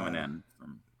front coming in.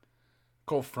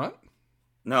 Cold front?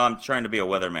 No, I'm trying to be a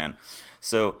weatherman.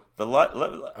 So the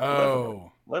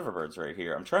Liverbirds right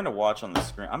here. I'm trying to watch on the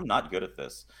screen. I'm not good at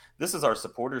this. This is our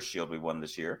supporters shield we won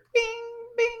this year. Bing,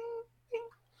 bing, bing.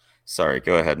 Sorry,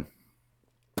 go ahead.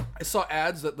 I saw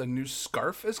ads that the new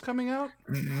scarf is coming out.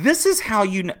 This is how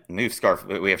you know. New scarf.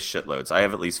 We have shitloads. I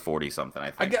have at least 40 something,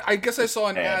 I think. I guess I saw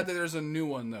an ad that there's a new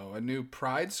one, though. A new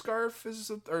Pride scarf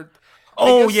is...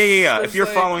 Oh, yeah. If you're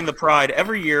following the Pride,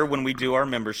 every year when we do our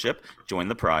membership, join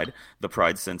the Pride,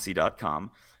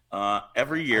 thepridecincy.com.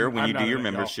 Every year when you do your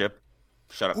membership...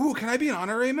 Shut up. Ooh, can I be an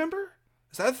honorary member?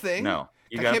 Is that a thing? No.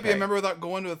 I can't be a member without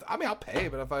going to... I mean, I'll pay,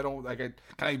 but if I don't... can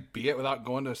I be it without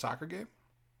going to a soccer game?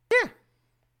 Yeah.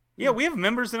 Yeah, we have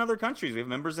members in other countries. We have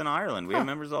members in Ireland. We have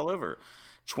members all over.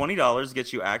 $20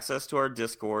 gets you access to our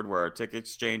Discord where our ticket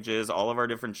exchange is, all of our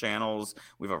different channels.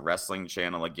 We have a wrestling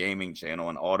channel, a gaming channel,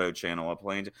 an auto channel, a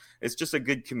playing. It's just a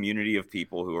good community of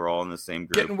people who are all in the same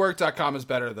group. Gettingwork.com is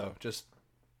better, though. Just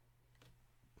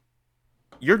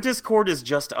your Discord is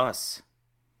just us.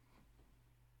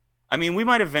 I mean, we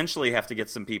might eventually have to get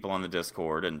some people on the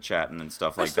Discord and chatting and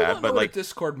stuff like that. Don't know what a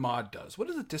Discord mod does. What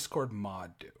does a Discord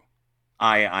mod do?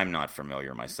 I'm not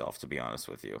familiar myself, to be honest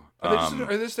with you. Are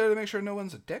they just there to make sure no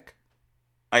one's a dick?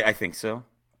 I think so.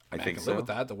 I think so. Live with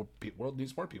that. The world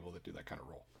needs more people that do that kind of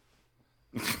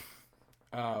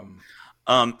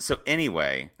role. So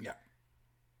anyway, yeah,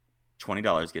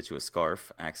 $20 gets you a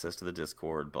scarf, access to the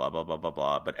Discord, blah blah blah blah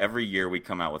blah. But every year we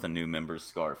come out with a new member's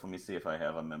scarf. Let me see if I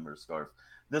have a member's scarf.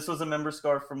 This was a member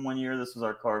scarf from one year. This was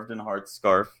our Carved in Heart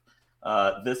scarf.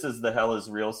 This is the Hell is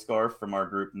Real scarf from our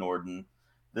group Norden.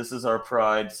 This is our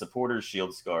Pride Supporters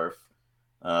Shield scarf.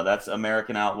 That's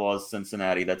American Outlaws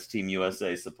Cincinnati. That's Team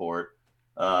USA support.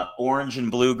 Orange and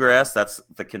Bluegrass. That's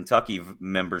the Kentucky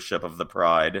membership of the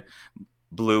Pride.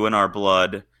 Blue in our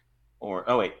blood.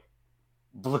 Orange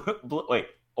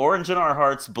in our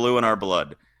hearts, blue in our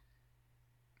blood.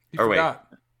 You forgot.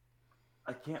 Wait.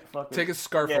 I can't fucking... Take his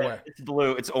scarf away. It's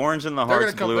blue. It's orange in the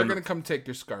hearts, blue. They're going to come take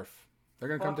your scarf. They're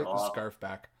going to come take the scarf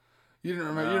back. You didn't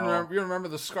remember. No. You don't remember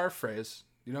the scarf phrase.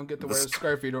 You don't get to wear a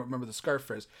scarf if you don't remember the scarf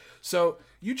phrase. So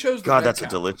you chose the God, that's a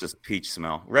delicious peach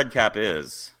smell. Red Cap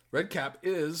is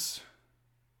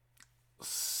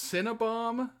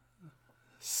Cinnabon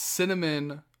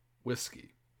cinnamon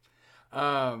whiskey.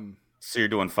 So you're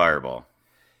doing Fireball.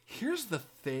 Here's the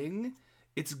thing.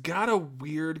 It's got a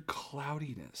weird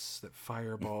cloudiness that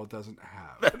Fireball doesn't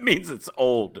have. That means it's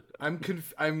old. I'm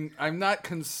not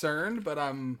concerned, but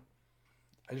I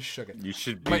just shook it. You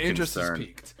should be My concerned. interest is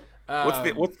piqued.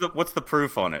 What's the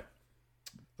proof on it?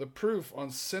 The proof on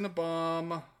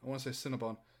Cinnabon, I want to say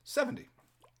Cinnabon, 70.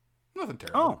 Nothing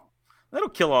terrible. Oh, that'll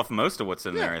kill off most of what's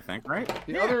in there, I think, right?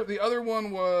 The other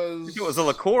one was... If it was a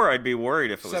liqueur, I'd be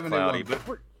worried if it was 71. cloudy, but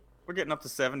we're getting up to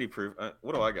 70 proof.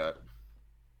 What do I got?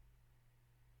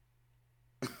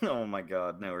 Oh my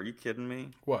God, no, are you kidding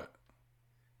me? What?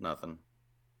 Nothing.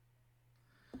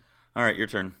 All right, your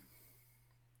turn.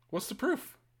 What's the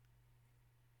proof?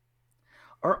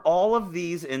 Are all of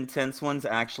these intense ones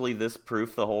actually this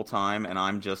proof the whole time, and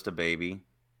I'm just a baby?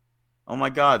 Oh my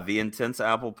god, the intense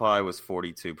apple pie was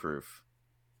 42 proof.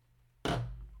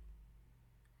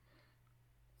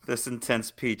 This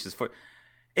intense peach is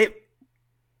it.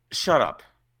 Shut up.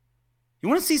 You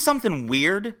want to see something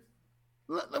weird?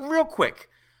 Real quick.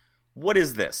 What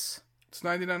is this? It's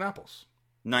 99 apples.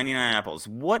 99 apples.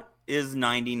 What is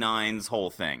 99's whole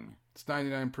thing? It's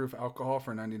 99 proof alcohol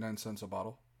for 99 cents a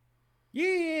bottle.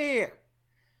 Yeah.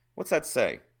 What's that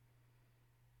say?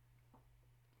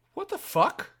 What the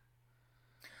fuck?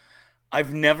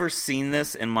 I've never seen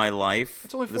this in my life.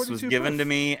 It's only 42 This was given proof. to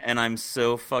me, and I'm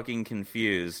so fucking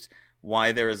confused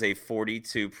why there is a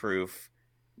 42 proof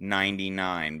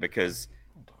 99, because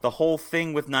the whole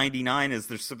thing with 99 is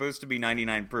there's supposed to be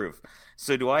 99 proof.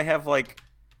 So do I have like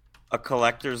a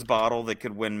collector's bottle that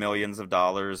could win millions of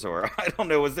dollars, or I don't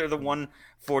know, was there the one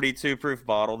 42 proof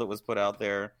bottle that was put out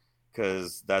there?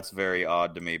 Because that's very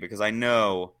odd to me, because I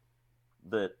know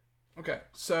that... Okay,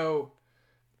 so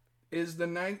is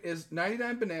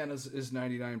 99 bananas is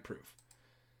 99 proof?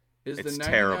 It's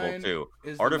terrible too.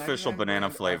 Artificial banana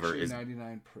flavor is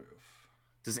 99 proof.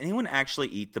 Does anyone actually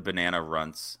eat the banana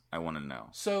runts? I want to know.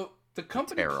 So the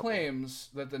company claims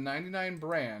that the 99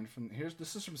 brand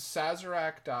this is from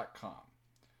Sazerac.com.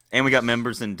 And we got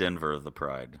members in Denver of the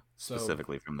Pride,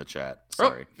 specifically from the chat.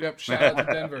 Sorry. Oh, yep, shout out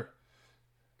to Denver.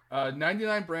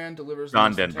 99 brand delivers the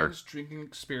most intense drinking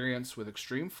experience with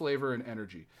extreme flavor and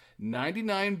energy.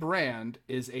 99 brand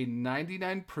is a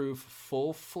 99 proof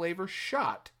full flavor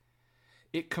shot.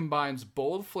 It combines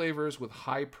bold flavors with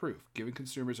high proof, giving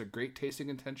consumers a great tasting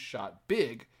intense shot,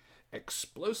 big,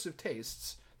 explosive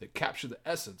tastes that capture the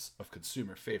essence of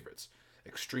consumer favorites.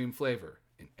 Extreme flavor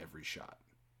in every shot.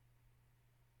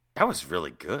 That was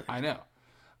really good. I know.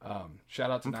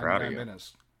 Shout out to 99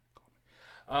 Bananas.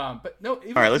 But no.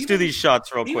 All right, let's do these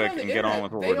shots real quick and get on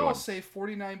with what we're doing. They all say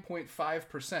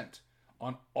 49.5%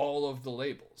 on all of the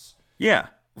labels. Yeah.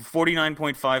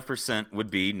 49.5% would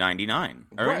be 99.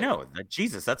 Right. No,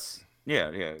 Jesus, that's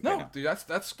no, dude,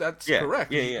 that's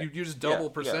correct. Yeah. You use double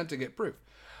percent to get proof.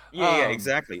 Yeah,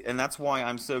 exactly. And that's why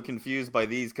I'm so confused by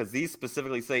these, because these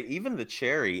specifically say even the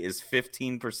cherry is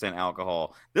 15%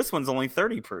 alcohol. This one's only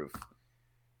 30 proof.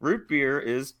 Root beer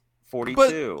is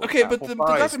 42. But the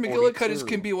Dr. McGillicuddy's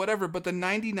can be whatever, but the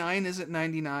 99 isn't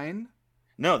 99?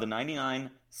 No, the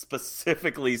 99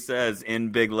 specifically says in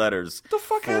big letters, what the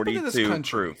fuck happened to this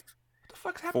country? Proof. What the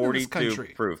fuck's happened to this country?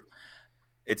 42 proof.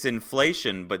 It's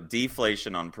inflation, but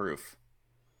deflation on proof.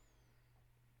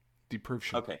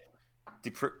 Deproof. Okay.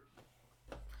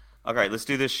 Okay, let's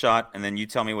do this shot, and then you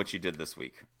tell me what you did this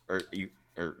week.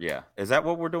 Yeah. Is that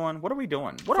what we're doing? What are we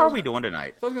doing? What are we doing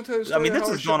tonight? I mean, this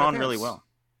is going on really well.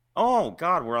 Oh,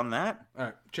 God, we're on that? All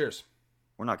right, cheers.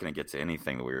 We're not going to get to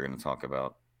anything that we were going to talk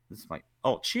about. This might...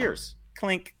 Oh, cheers.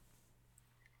 Clink.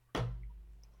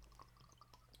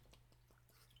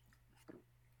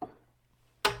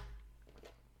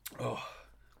 Oh.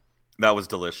 That was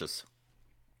delicious.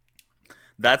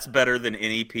 That's better than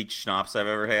any peach schnapps I've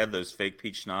ever had, those fake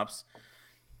peach schnapps.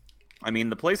 I mean,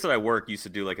 the place that I work used to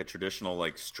do like a traditional,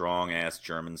 like strong-ass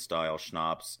German-style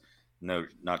schnapps. No,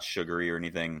 not sugary or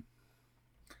anything.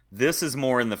 This is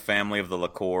more in the family of the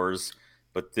liqueurs,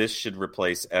 but this should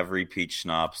replace every peach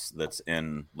schnapps that's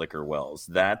in Liquor Wells.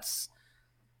 That's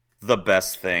the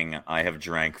best thing I have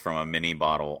drank from a mini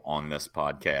bottle on this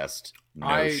podcast.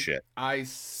 Shit. I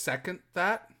second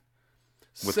that.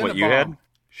 With Cinnabon. What you had?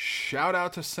 Shout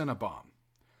out to Cinnabon.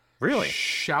 Really?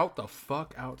 Shout the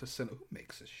fuck out to Cinnabon. Who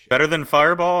makes this shit? Better than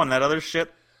Fireball and that other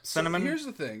shit, cinnamon? So here's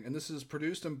the thing, and this is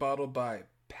produced and bottled by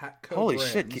Patco Holy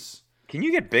Brands. Shit. Can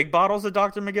you get big bottles of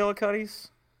Dr.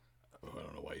 McGillicuddy's? Oh, I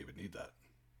don't know why you would need that.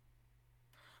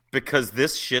 Because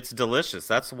this shit's delicious.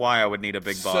 That's why I would need a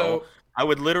big bottle. I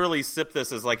would literally sip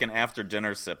this as like an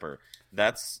after-dinner sipper.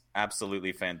 That's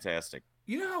absolutely fantastic.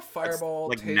 You know how Fireball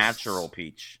tastes like natural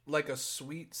peach, like a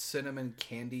sweet cinnamon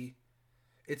candy.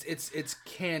 It's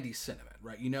candy cinnamon,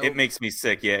 right? You know, it makes me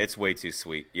sick. Yeah, it's way too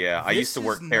sweet. Yeah, I used to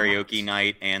work karaoke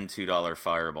night and $2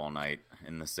 Fireball night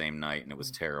in the same night, and it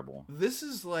was terrible. This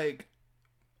is like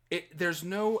it. There's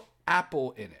no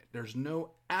apple in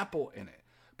it.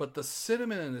 But the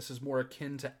cinnamon in this is more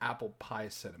akin to apple pie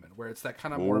cinnamon, where it's that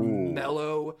kind of more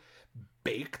mellow,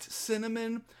 baked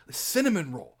cinnamon.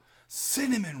 Cinnamon roll.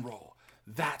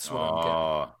 That's what I'm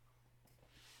getting.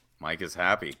 Mike is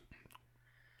happy.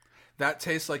 That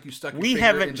tastes like you stuck your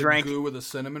finger into goo with a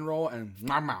cinnamon roll and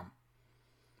I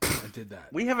did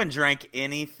that. We haven't drank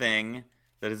anything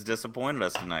that has disappointed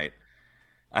us tonight.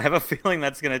 I have a feeling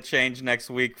that's going to change next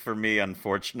week for me,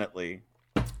 unfortunately.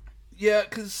 Yeah,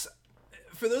 because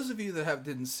for those of you that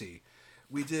didn't see,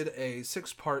 we did a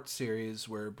 6-part series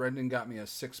where Brendon got me a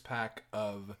 6-pack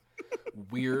of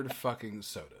weird fucking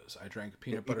sodas. I drank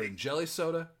peanut butter and jelly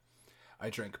soda. I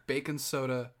drank bacon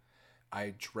soda.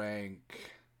 I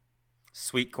drank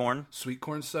sweet corn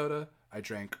soda. I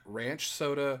drank ranch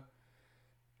soda.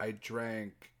 I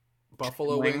drank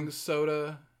buffalo wings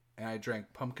soda, and I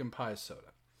drank pumpkin pie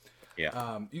soda.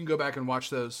 Yeah. You can go back and watch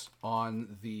those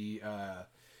on the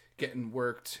Getting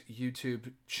Worked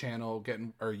YouTube channel,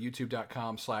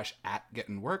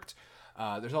 youtube.com/@gettingworked.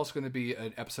 There's also going to be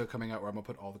an episode coming out where I'm going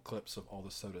to put all the clips of all the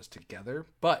sodas together.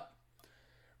 But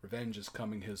revenge is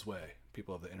coming his way,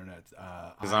 people of the internet.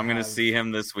 Because I'm going to see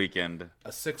him this weekend. A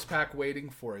 6-pack waiting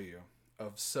for you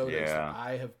of sodas that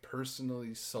I have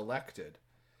personally selected.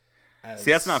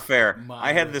 See, that's not fair.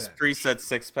 I had revenge. this preset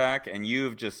 6-pack, and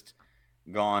you've just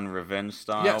gone revenge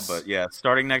style. Yes. But yeah,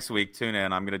 starting next week, tune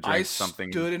in. I'm going to drink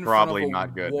something probably front of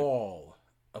not good. Wall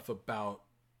of about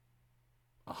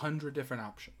 100 different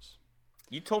options.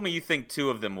 You told me you think 2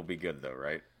 of them will be good, though,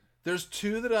 right? There's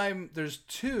two that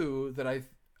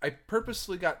I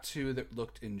purposely got 2 that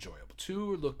looked enjoyable.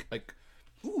 2 look like,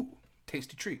 ooh,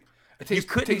 tasty treat. You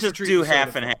couldn't just do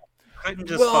half and half. You couldn't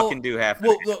just fucking do half and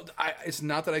half. Well, it's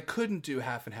not that I couldn't do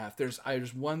half and half. There's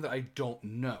one that I don't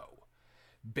know.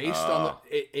 Based on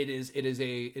it is.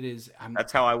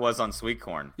 That's how I was on sweet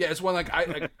corn. Yeah, it's one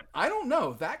I don't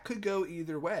know. That could go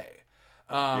either way.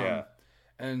 Yeah.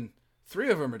 And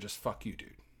 3 of them are just fuck you,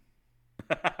 dude.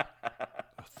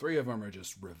 3 of them are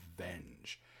just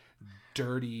revenge.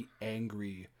 Dirty,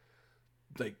 angry,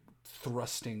 like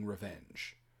thrusting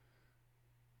revenge.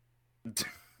 It's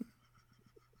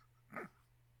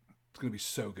gonna be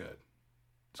so good.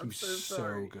 It's gonna be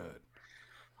so good.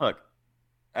 Look,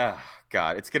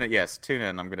 God, it's gonna tune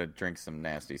in. I'm gonna drink some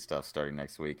nasty stuff starting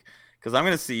next week because I'm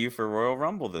gonna see you for Royal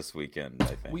Rumble this weekend.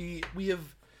 I think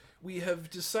we have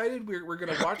decided we're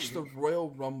gonna watch the Royal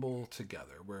Rumble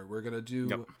together. We're gonna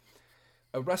do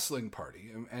a wrestling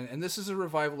party, and this is a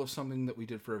revival of something that we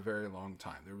did for a very long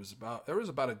time. There was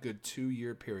about a good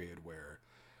 2-year period where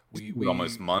we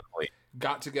almost monthly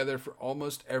got together for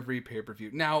almost every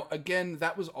pay-per-view. Now, again,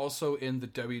 that was also in the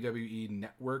WWE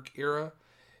Network era.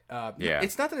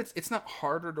 It's not that it's not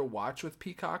harder to watch with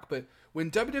Peacock, but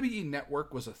when WWE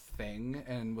Network was a thing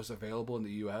and was available in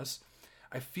the US,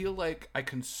 I feel like I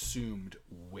consumed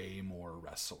way more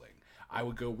wrestling. I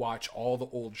would go watch all the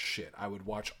old shit. I would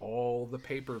watch all the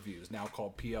pay-per-views, now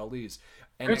called PLEs.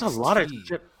 There's a lot of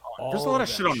shit. There's a lot of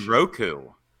shit on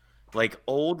Roku. Like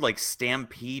old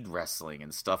Stampede wrestling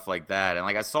and stuff like that. And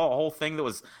I saw a whole thing that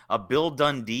was a Bill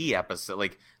Dundee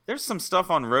episode. There's some stuff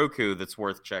on Roku that's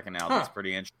worth checking out. That's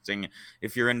pretty interesting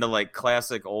if you're into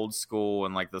classic old school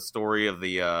and the story of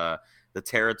the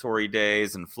territory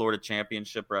days and Florida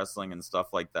Championship wrestling and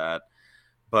stuff like that.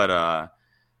 But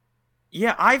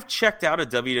yeah, I've checked out of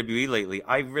WWE lately.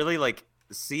 I really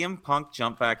CM Punk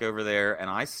jump back over there, and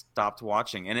I stopped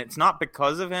watching. And it's not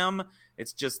because of him.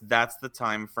 It's just that's the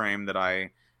time frame that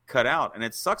I cut out. And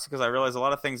it sucks because I realize a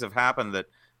lot of things have happened that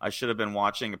I should have been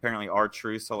watching. Apparently,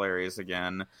 R-Truth's hilarious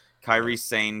again. Kairi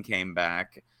Sane came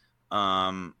back.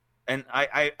 And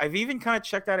I've even kind of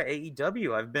checked out of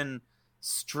AEW. I've been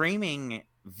streaming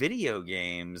video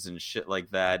games and shit like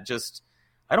that. Just,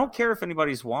 I don't care if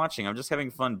anybody's watching. I'm just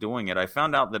having fun doing it. I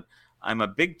found out that I'm a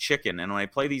big chicken, and when I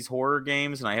play these horror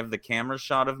games and I have the camera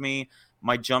shot of me,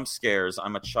 my jump scares,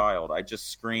 I'm a child. I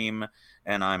just scream,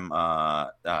 and I'm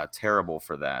terrible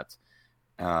for that.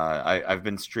 I've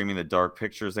been streaming the Dark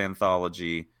Pictures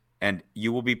anthology, and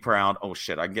you will be proud. Oh,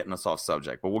 shit, I'm getting us off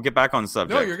subject, but we'll get back on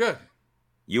subject. No, you're good.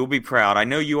 You'll be proud. I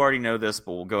know you already know this,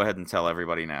 but we'll go ahead and tell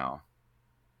everybody now.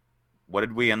 What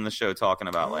did we end the show talking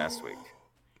about last week?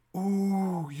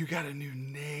 Ooh, you got a new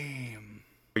name.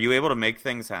 Are you able to make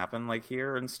things happen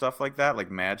here and stuff like that,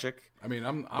 like magic? I mean,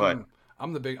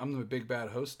 I'm the big bad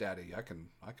host daddy. I can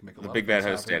make a lot the big of bad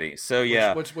things host happen. daddy. So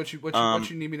yeah, what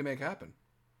you need me to make happen?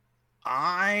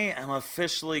 I am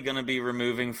officially going to be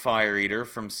removing Fire Eater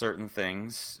from certain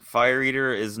things. Fire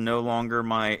Eater is no longer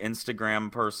my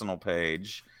Instagram personal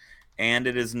page, and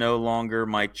it is no longer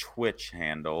my Twitch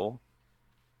handle.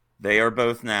 They are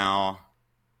both now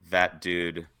that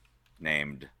dude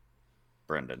named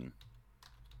Brendon.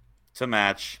 To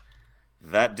match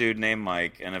that dude named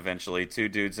Mike, and eventually 2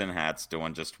 dudes in hats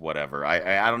doing just whatever.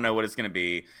 I don't know what it's going to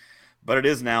be, but it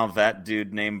is now that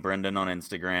dude named Brendon on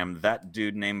Instagram, that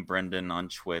dude named Brendon on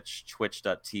Twitch,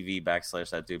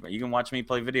 twitch.tv/that dude. You can watch me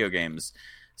play video games.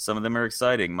 Some of them are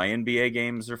exciting. My NBA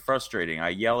games are frustrating. I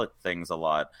yell at things a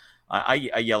lot. I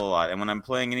yell a lot, and when I'm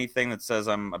playing anything that says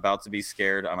I'm about to be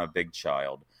scared, I'm a big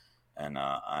child. And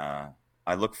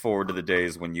I look forward to the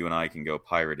days when you and I can go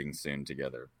pirating soon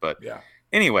together. But yeah.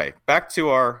 Anyway, back to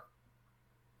our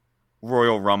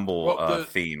Royal Rumble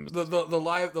themes.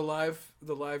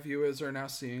 The live viewers are now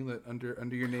seeing that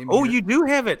under your name. Oh, here, you do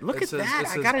have it. Look it at says, that. It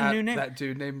says I got a new name. That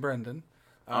dude named Brendon.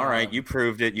 All right, you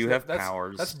proved it. You have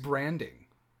powers. That's branding,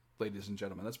 ladies and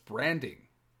gentlemen. That's branding.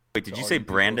 Wait, did you say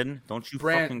Brandon? Don't you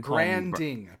fucking call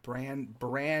branding?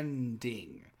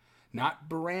 Branding, not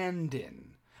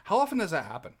Brandon. How often does that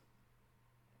happen?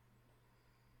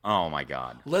 Oh my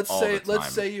God! Let's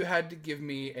say you had to give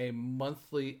me a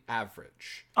monthly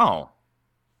average. Oh,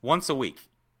 once a week.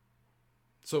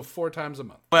 So 4 times a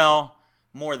month. Well,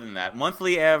 more than that.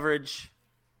 Monthly average,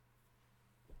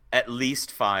 at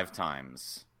least 5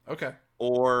 times. Okay.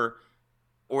 Or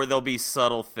there'll be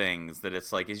subtle things that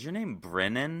it's like, is your name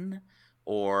Brennan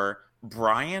or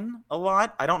Brian a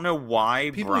lot? I don't know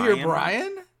why. People hear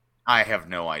Brian? I have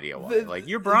no idea why.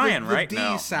 You're Brian, the right?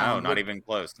 D sound, no, not even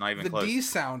close. Not even close. The D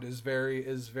sound is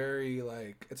very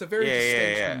like, it's a very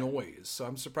distinct noise. So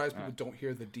I'm surprised people don't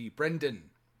hear the D. Brendon.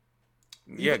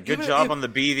 Yeah, good job on the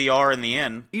B, the R, and the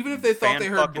N. Even if they thought they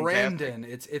heard Brandon,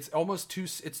 it's almost two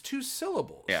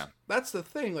syllables. Yeah, that's the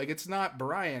thing. Like, it's not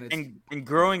Brian. And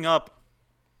growing up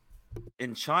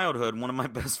in childhood, one of my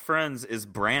best friends is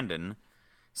Brandon,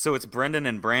 so it's Brendon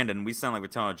and Brendon. We sound like we're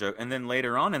telling a joke. And then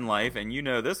later on in life, and you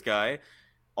know this guy,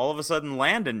 all of a sudden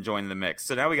Landon joined the mix.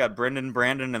 So now we got Brendon,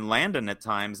 Brandon, and Landon at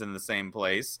times in the same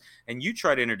place. And you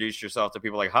try to introduce yourself to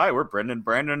people like, "Hi, we're Brendon,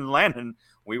 Brandon, and Landon.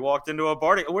 We walked into a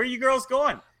party. Where are you girls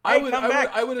going? Hey, come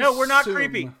back. No, we're not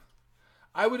creepy."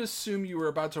 I would assume you were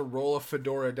about to roll a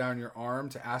fedora down your arm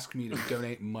to ask me to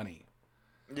donate money.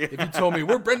 Yeah. If you told me,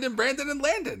 we're Brendon, Brandon, and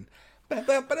Landon.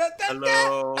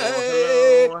 Hello.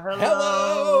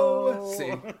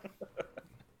 See?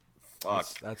 Fuck.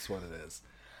 That's what it is.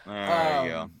 There you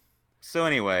go. So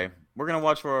anyway, we're gonna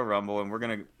watch Royal Rumble, and we're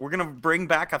gonna bring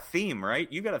back a theme,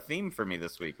 right? You got a theme for me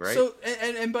this week, right? So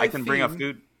and by I can bring a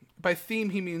food. By theme,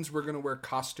 he means we're gonna wear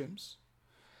costumes.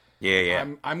 Yeah.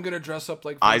 I'm gonna dress up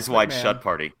like Eyes Vince Wide McMahon. Shut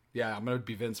party. Yeah, I'm gonna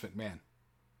be Vince McMahon.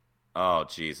 Oh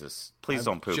Jesus! Please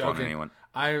don't poop on anyone.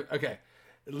 Okay.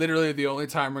 Literally, the only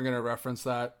time we're gonna reference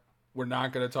that, we're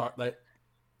not gonna talk like.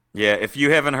 Yeah, if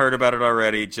you haven't heard about it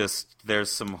already, just there's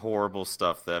some horrible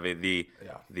stuff. I mean,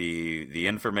 the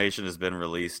information has been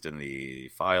released in the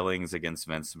filings against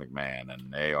Vince McMahon,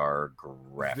 and they are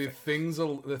graphic.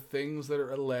 The things that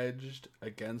are alleged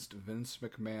against Vince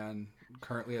McMahon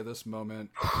currently at this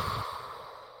moment.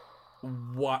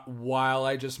 While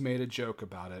I just made a joke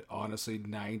about it, honestly,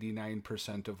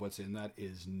 99% of what's in that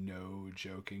is no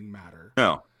joking matter.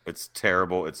 No. It's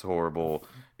terrible. It's horrible.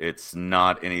 It's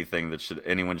not anything that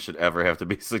anyone should ever have to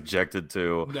be subjected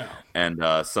to. No. And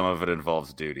some of it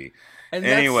involves duty. And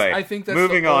anyway, I think that's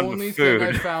moving the on only to food. thing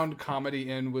I found comedy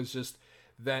in was just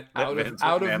that out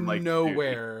of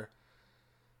nowhere,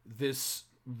 this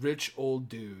rich old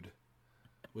dude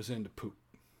was into poop.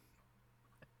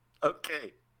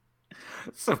 Okay.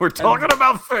 So we're talking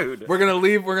about food. We're gonna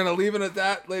leave it at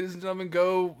that, ladies and gentlemen.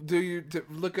 Go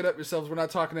look it up yourselves. We're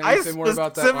not talking anything more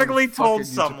about that. I specifically told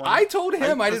someone. I told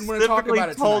him I didn't want to talk about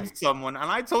it tonight. I told someone, and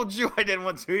I told you I didn't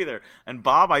want to either. And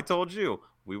Bob, I told you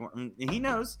we weren't. He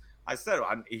knows. I said,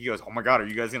 he goes, "Oh my God, are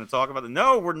you guys gonna talk about it?"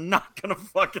 No, we're not gonna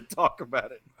fucking talk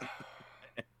about it.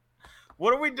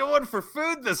 What are we doing for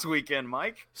food this weekend,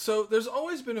 Mike? So there's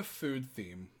always been a food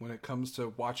theme when it comes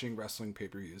to watching wrestling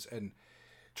pay-per-views, and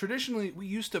traditionally, we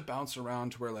used to bounce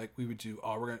around to where, like, we would do,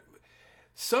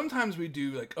 sometimes we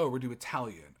do, like, we'll do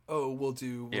Italian. We'll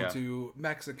do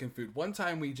Mexican food. One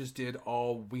time we just did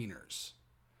all wieners.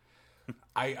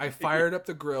 I fired up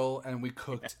the grill and we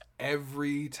cooked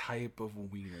every type of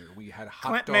wiener. We had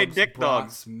hot dogs,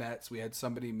 brats, Mets. We had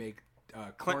somebody make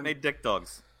Clint made dick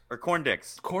dogs. Or corn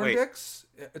dicks. Corn dicks?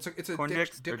 It's a corn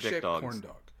dick dogs? corn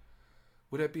dog.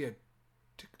 Would it be a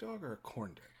dick dog or a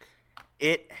corn dick?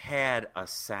 It had a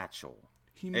satchel.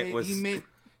 He made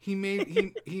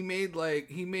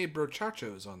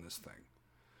brochachos on this thing.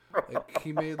 Like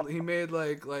he made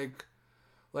like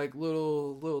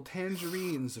little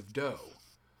tangerines of dough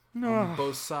on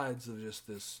both sides of just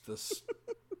this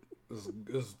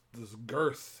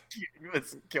girth.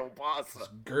 This kielbasa. This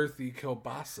girthy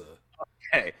kielbasa.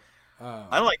 Okay.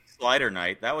 I like Slider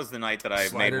Night. That was the night that I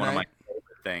made one of my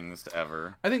things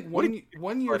ever. I think one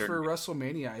year for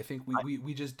WrestleMania, I think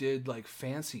we just did like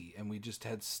fancy and we just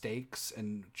had steaks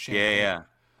and champagne. Yeah.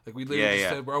 Like we literally just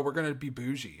said, well, we're gonna be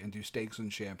bougie and do steaks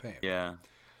and champagne. Yeah.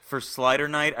 For Slider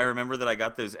Night, I remember that I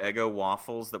got those Eggo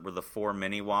waffles that were the 4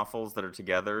 mini waffles that are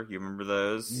together. You remember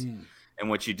those? Mm. And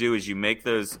what you do is you make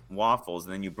those waffles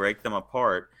and then you break them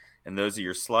apart, and those are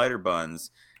your slider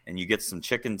buns. And you get some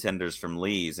chicken tenders from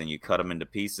Lee's and you cut them into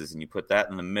pieces and you put that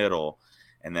in the middle.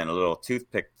 and then a little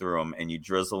toothpick through them, and you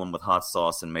drizzle them with hot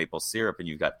sauce and maple syrup, and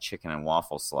you've got chicken and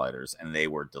waffle sliders, and they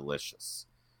were delicious.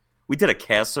 We did a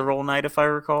casserole night, if I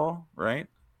recall, right?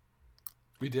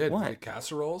 We did. What? We did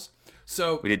casseroles.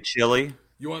 So we did chili.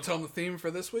 You want to tell them the theme for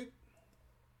this week?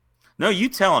 No, you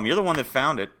tell them. You're the one that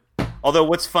found it. Although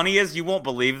what's funny is you won't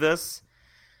believe this.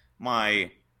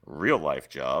 My real life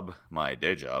job, my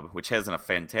day job, which has a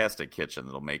fantastic kitchen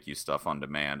that'll make you stuff on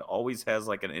demand, always has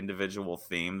like an individual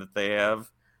theme that they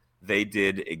have. They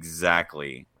did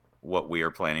exactly what we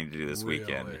are planning to do this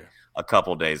weekend a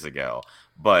couple days ago.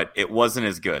 But it wasn't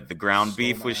as good. The ground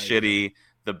beef was shitty.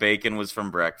 The bacon was from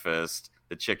breakfast.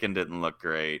 The chicken didn't look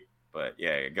great. But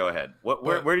yeah, go ahead.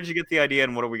 Where did you get the idea,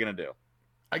 and what are we going to do?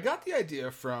 I got the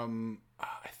idea from,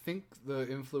 I think the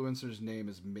influencer's name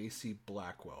is Macy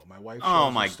Blackwell. My wife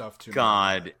shows her stuff to me. Oh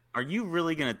my God. Are you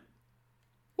really going to...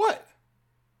 What?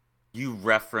 You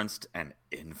referenced an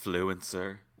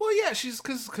influencer? Well, yeah, she's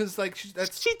because like she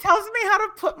tells me how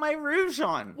to put my rouge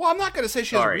on. Well, I'm not going to say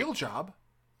she has a real job.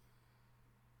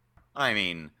 I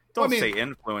mean, don't say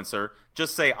influencer.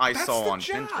 Just say I saw on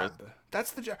Pinterest.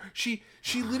 That's the job. She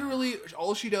literally,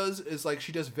 all she does is like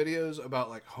she does videos about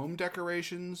like home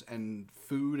decorations and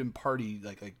food and party,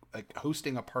 like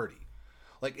hosting a party.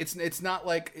 Like it's not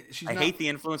like I hate the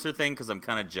influencer thing because I'm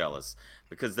kind of jealous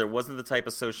because there wasn't the type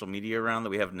of social media around that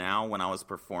we have now. When I was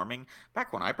performing,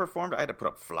 back when I performed, I had to put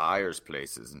up flyers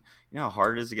places, and you know how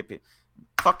hard it is to get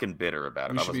fucking bitter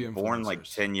about it. I was born like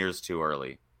 10 years too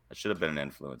early. I should have been an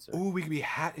influencer. Ooh, we could be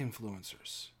hat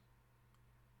influencers.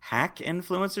 Hack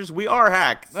influencers? We are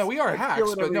hacks. No, we are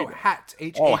hacks, but no, hat.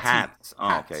 H-A-T. Oh, hats.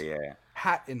 Oh, okay, yeah.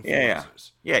 Hat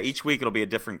influencers. Yeah, each week it'll be a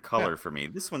different color for me.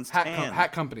 This one's tan.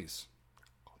 Hat companies.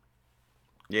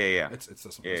 Yeah. It's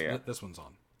this one. Yeah. This one's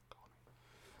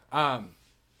on.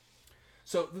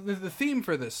 So the theme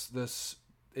for this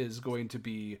is going to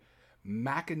be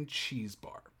mac and cheese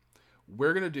bar.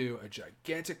 We're going to do a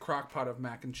gigantic crock pot of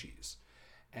mac and cheese.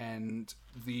 And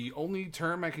the only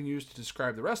term I can use to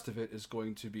describe the rest of it is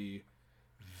going to be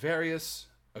various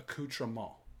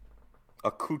accoutrements.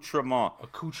 Accoutrement.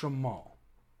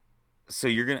 So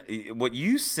you're gonna. What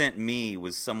you sent me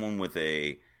was someone with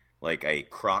a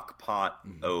crock pot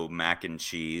mac and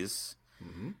cheese.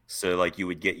 Mm-hmm. So like you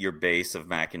would get your base of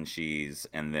mac and cheese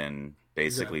and then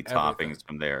basically toppings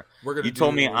from there. You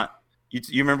told me. You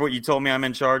remember what you told me I'm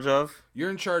in charge of? You're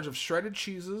in charge of shredded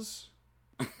cheeses.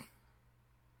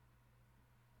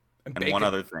 And one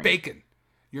other thing. Bacon.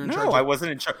 You're in charge. No, I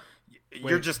wasn't in charge.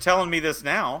 You're just telling me this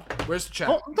now. Where's the chat?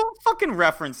 Don't fucking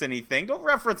reference anything. Don't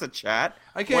reference a chat.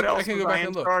 I can't. What else I can go back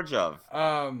and look. In charge of?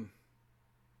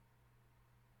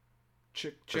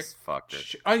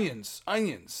 Onions.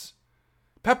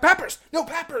 Peppers. No,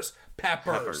 peppers.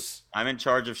 I'm in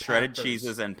charge of shredded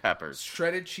cheeses and peppers.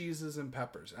 Shredded cheeses and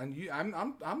peppers. And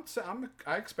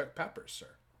I expect peppers, sir.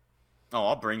 Oh,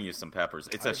 I'll bring you some peppers.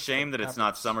 It's a shame that it's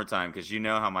not summertime because you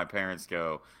know how my parents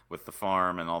go with the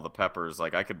farm and all the peppers.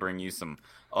 Like, I could bring you some.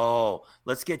 Oh,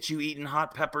 let's get you eating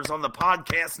hot peppers on the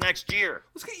podcast next year.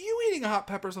 Let's get you eating hot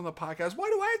peppers on the podcast. Why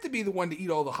do I have to be the one to eat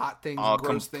all the hot things and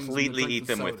gross things? I'll completely eat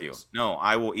them with you. No,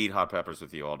 I will eat hot peppers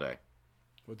with you all day.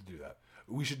 We'll have to do that.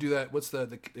 We should do that. What's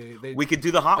we could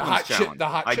do the hot ones challenge. The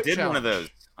hot chip challenge.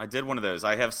 I did one of those.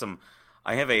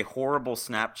 I have a horrible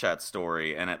Snapchat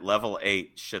story, and at level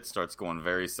 8, shit starts going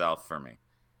very south for me.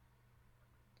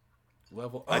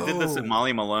 I did this at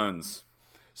Molly Malone's.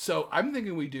 So I'm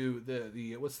thinking we do the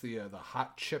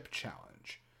hot chip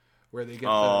challenge, where they get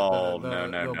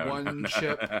the one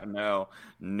chip. No,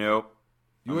 nope.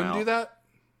 You wouldn't do that?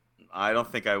 I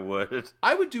don't think I would.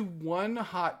 I would do one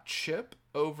hot chip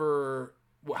over.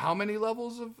 How many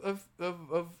levels of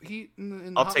heat in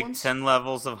the I'll hot take ones? 10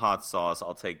 levels of hot sauce.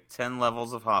 I'll take 10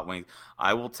 levels of hot wings.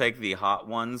 I will take the hot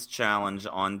ones challenge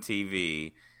on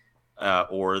TV,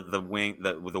 or the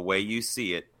way you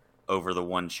see it over the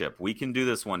one chip. We can do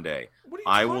this one day. What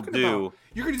are you talking about?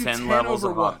 You're going to do 10 levels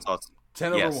of hot sauce.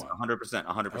 10 over 1.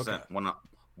 100%.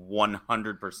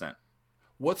 100%.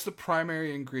 What's the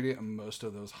primary ingredient in most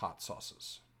of those hot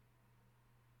sauces?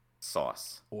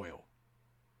 Sauce. Oil.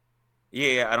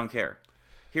 Yeah, I don't care.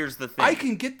 Here's the thing. I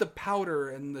can get the powder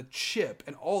and the chip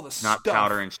and all the stuff. Not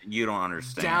powder and you don't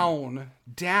understand.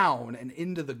 Down and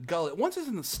into the gullet. Once it's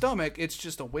in the stomach, it's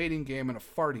just a waiting game and a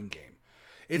farting game.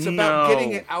 It's about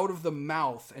getting it out of the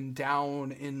mouth and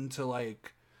down into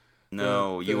like.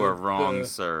 No, you are wrong,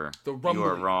 sir. The rumbly. You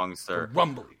are wrong, sir. The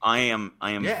rumbly. I am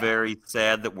very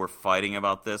sad that we're fighting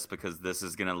about this because this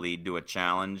is going to lead to a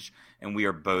challenge, and we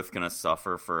are both going to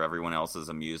suffer for everyone else's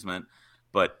amusement.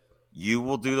 But you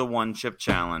will do the one chip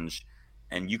challenge,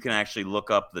 and you can actually look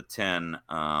up the 10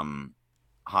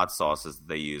 hot sauces that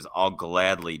they use. I'll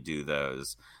gladly do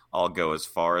those. I'll go as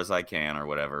far as I can or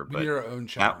whatever. We but need our own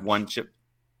challenge.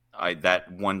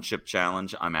 that one chip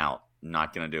challenge, I'm out.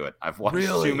 Not gonna do it. I've watched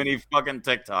Really? too many fucking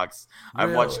TikToks.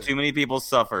 I've watched too many people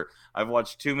suffer. I've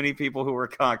watched too many people who were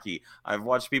cocky. I've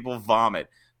watched people vomit.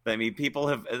 I mean,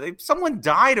 someone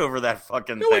died over that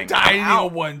fucking thing. No one died eating a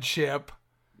one chip.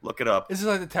 Look it up. Is this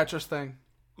like the Tetris thing?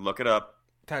 Look it up.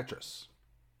 Tetris.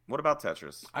 What about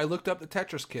Tetris? I looked up the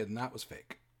Tetris kid, and that was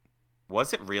fake.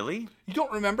 Was it really? You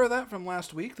don't remember that from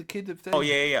last week? The kid that... Oh,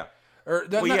 yeah. Or,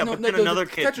 but then another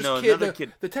kid. The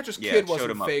Tetris kid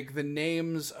wasn't fake. The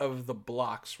names of the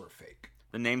blocks were fake.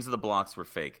 The names of the blocks were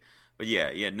fake. But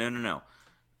no.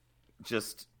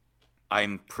 Just,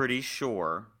 I'm pretty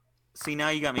sure... See, now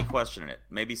you got me questioning it.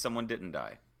 Maybe someone didn't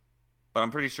die. But I'm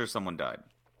pretty sure someone died.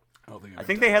 I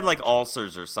think they had, like,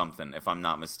 ulcers or something, if I'm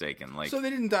not mistaken. Like, so they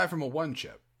didn't die from a one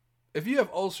chip. If you have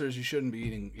ulcers, you shouldn't be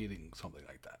eating something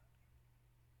like that.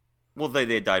 Well,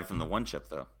 they died from the one chip,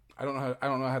 though. I don't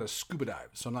know how to scuba dive,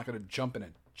 so I'm not going to jump in a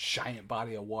giant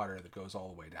body of water that goes all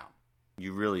the way down.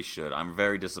 You really should. I'm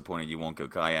very disappointed you won't go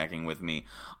kayaking with me.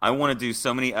 I want to do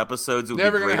so many episodes. It would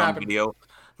Never be great gonna on happen. video.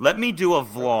 Let me do a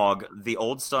vlog, the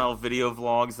old style video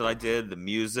vlogs that I did, the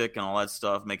music and all that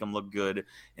stuff, make them look good,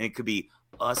 and it could be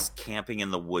us camping in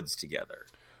the woods together,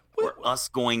 or us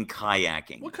going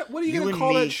kayaking. What are you going to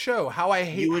call that show? How I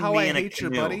hate your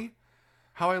buddy?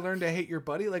 How I learned to hate your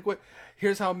buddy? Like what?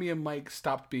 Here's how me and Mike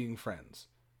stopped being friends.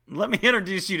 Let me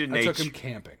introduce you to nature. I took him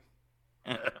camping.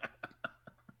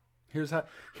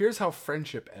 Here's how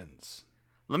friendship ends.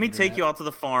 Let me take you out to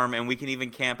the farm, and we can even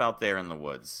camp out there in the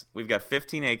woods. We've got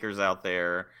 15 acres out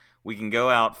there. We can go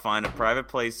out, find a private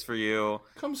place for you.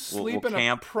 Come sleep in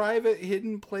a private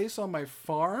hidden place on my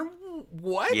farm?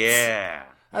 What? Yeah.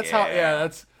 That's how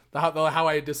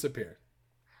I disappeared.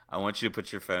 I want you to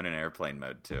put your phone in airplane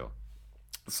mode, too.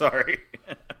 Sorry.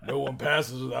 No one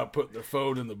passes without putting their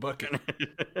phone in the bucket.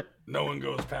 No one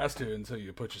goes past here until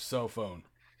you put your cell phone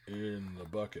in the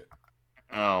bucket.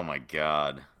 Oh my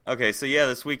God. Okay, so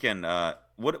this weekend,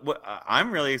 what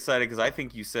I'm really excited because I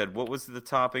think you said, what was the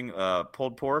topping?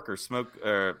 Pulled pork or smoked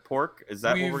pork? Is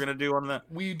that what we're gonna do on that?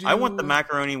 We do. I want the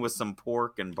macaroni with some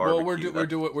pork and barbecue.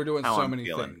 Well, we're doing so many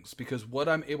things because what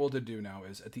I'm able to do now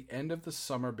is at the end of the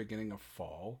summer, beginning of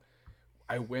fall,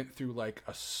 I went through like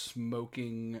a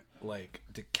smoking like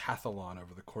decathlon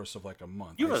over the course of like a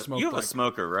month. You have a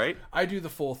smoker, right? I do the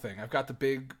full thing. I've got the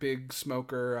big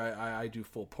smoker. I do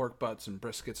full pork butts and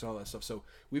briskets and all that stuff. So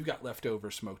we've got leftover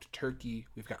smoked turkey.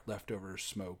 We've got leftover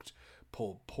smoked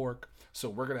pulled pork. So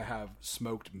we're gonna have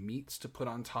smoked meats to put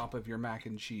on top of your mac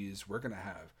and cheese.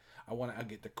 I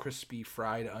get the crispy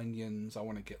fried onions. I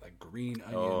want to get like green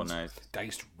onions. Oh, nice.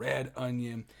 Diced red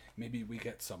onion. Maybe we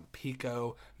get some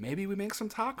pico. Maybe we make some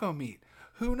taco meat.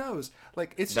 Who knows?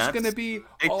 Like, it's just going to be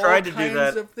all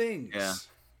kinds of things.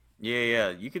 Yeah.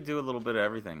 You could do a little bit of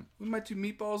everything. We might do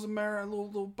meatballs and a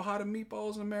little pot of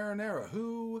meatballs and marinara.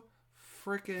 Who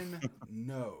freaking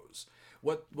knows?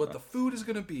 What the food is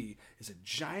going to be is a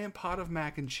giant pot of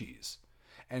mac and cheese.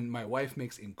 And my wife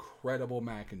makes incredible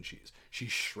mac and cheese. She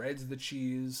shreds the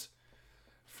cheese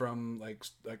from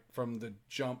from the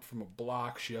jump from a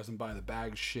block. She doesn't buy the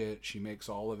bag shit. She makes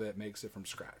all of it, makes it from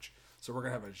scratch. So we're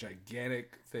gonna have a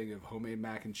gigantic thing of homemade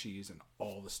mac and cheese and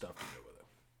all the stuff to go with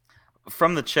it.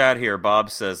 From the chat here, Bob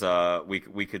says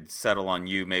we could settle on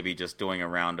you maybe just doing a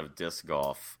round of disc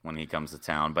golf when he comes to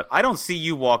town. But I don't see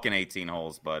you walking 18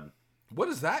 holes, bud. What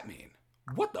does that mean?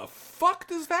 What the fuck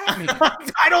does that mean?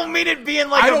 I don't mean it being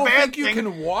like a bad thing. I don't think you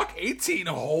can walk 18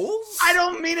 holes. I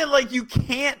don't mean it like you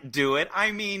can't do it.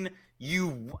 I mean,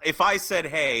 if I said,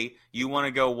 hey, you want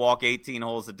to go walk 18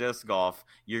 holes of disc golf,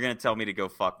 you're going to tell me to go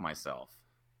fuck myself.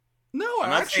 No,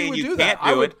 I actually would do that.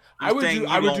 I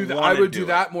would do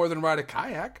that more than ride a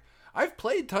kayak. I've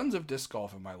played tons of disc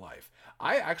golf in my life.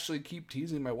 I actually keep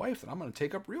teasing my wife that I'm going to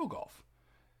take up real golf.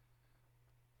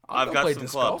 I've got some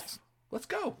clubs. Golf. Let's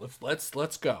go. Let's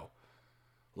go.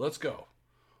 Let's go. All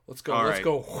Let's right.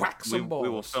 go whack some balls. We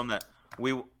will film that.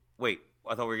 Wait.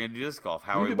 I thought we were going to do disc golf.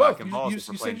 How are we whacking balls if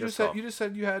we're playing disc golf? You just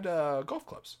said you had golf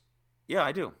clubs. Yeah,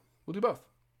 I do. We'll do both.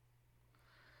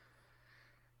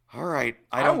 All right.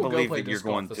 I don't believe that you're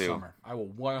going to. Summer. I will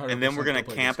 100%. And then we're going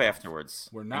to camp afterwards.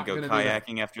 We're not going to go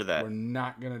kayaking after that. We're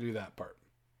not going to do that part.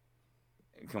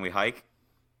 Can we hike?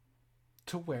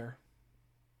 To where?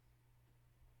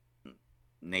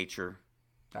 Nature.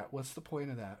 What's the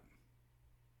point of that?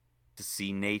 To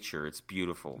see nature. It's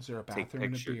beautiful. Is there a bathroom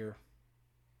and a beer?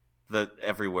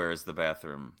 Everywhere is the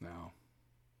bathroom. No.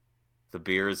 The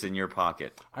beer is in your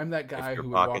pocket. I'm that guy who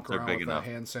would walk around with a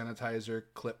hand sanitizer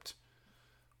clipped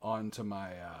onto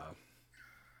my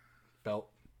belt.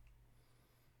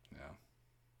 Yeah.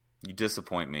 You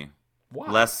disappoint me. Why?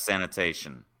 Less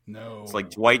sanitation. No. It's like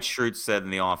Dwight Schrute said in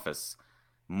The Office.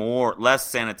 Less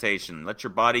sanitation. Let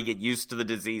your body get used to the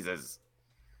diseases.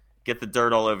 Get the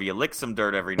dirt all over you. Lick some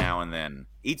dirt every now and then.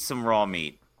 Eat some raw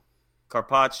meat.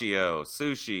 Carpaccio,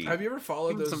 sushi. Have you ever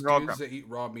followed those dudes that eat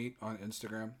raw meat on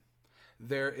Instagram?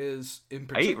 There is, in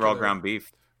particular, I eat raw ground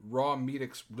beef. Raw meat.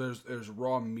 There's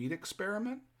raw meat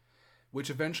experiment, which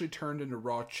eventually turned into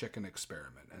raw chicken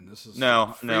experiment, and this is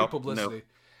free publicity. No.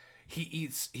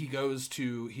 He goes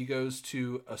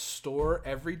to a store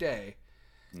every day.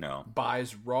 No.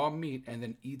 Buys raw meat and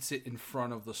then eats it in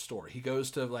front of the store. He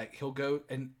goes to he'll go,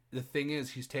 and the thing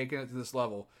is, he's taking it to this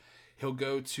level. He'll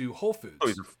go to Whole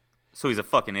Foods. So he's a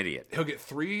fucking idiot. He'll get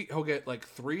three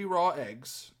raw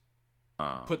eggs,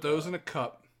 put those in a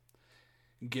cup,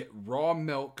 get raw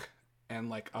milk and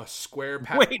like a square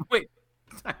pack. Wait.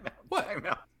 Time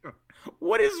out.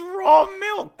 What is raw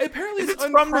milk? Apparently, it's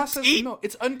unprocessed milk.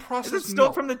 It's unprocessed milk. Is it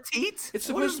still from the teats? It's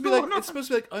supposed to be like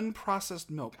unprocessed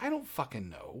milk. I don't fucking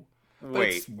know.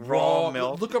 Wait, raw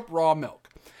milk? Look up raw milk.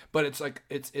 But it's like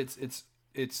it's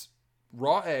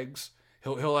raw eggs.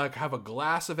 He'll like have a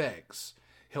glass of eggs.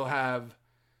 He'll have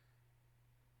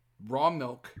raw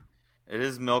milk. It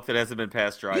is milk that hasn't been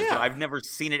pasteurized. Yeah. I've never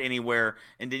seen it anywhere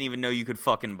and didn't even know you could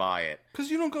fucking buy it.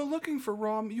 Because you don't go looking for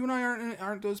raw. You and I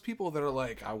aren't those people that are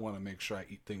like, I want to make sure I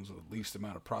eat things with the least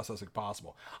amount of processing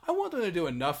possible. I want them to do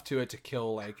enough to it to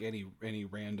kill like any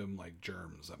random like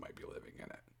germs that might be living in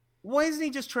it. Why isn't he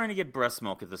just trying to get breast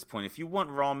milk at this point? If you want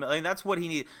raw milk, I mean, that's what he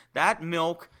needs. That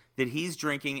milk that he's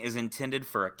drinking is intended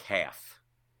for a calf.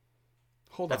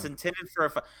 That's intended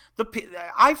for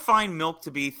I find milk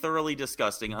to be thoroughly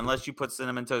disgusting unless you put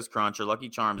Cinnamon Toast Crunch or Lucky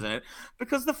Charms in it,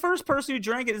 because the first person who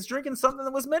drank it is drinking something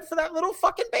that was meant for that little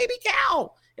fucking baby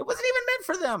cow. It wasn't even meant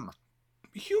for them.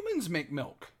 Humans make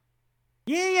milk.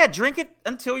 Yeah. Drink it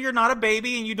until you're not a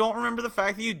baby and you don't remember the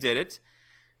fact that you did it,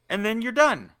 and then you're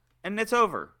done and it's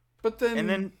over. But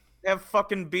then have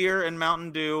fucking beer and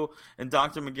Mountain Dew and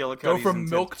Dr. McGillicuddy's. Go from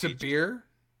milk to beer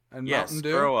and Mountain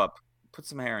Dew. Grow up. Put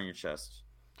some hair on your chest.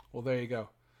 Well, there you go.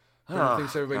 Brendon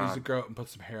thinks everybody needs to grow up and put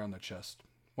some hair on their chest.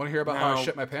 Want to hear about how I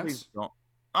shit my pants? Don't.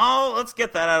 Oh, let's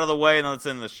get that out of the way and let's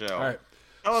end the show. All right.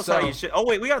 Tell us how you shit. Oh,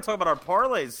 wait, we got to talk about our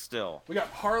parlays still. We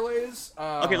got parlays.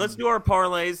 Okay, let's do our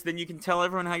parlays. Then you can tell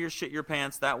everyone how you shit your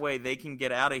pants. That way they can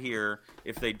get out of here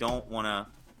if they don't want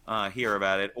to hear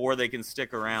about it, or they can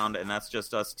stick around, and that's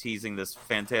just us teasing this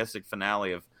fantastic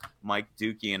finale of Mike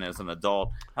Dukian as an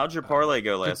adult. How'd your parlay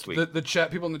go last week? The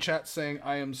chat, people in the chat saying,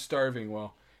 I am starving.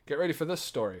 Well, get ready for this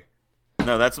story.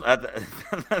 No, that's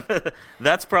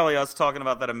probably us talking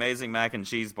about that amazing mac and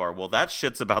cheese bar. Well, that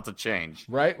shit's about to change.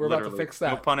 Right? We're about to fix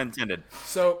that. No pun intended.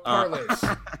 So,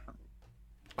 parlays.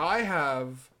 I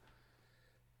have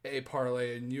a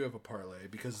parlay and you have a parlay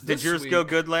because did yours go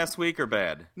good last week or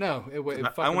bad? No, it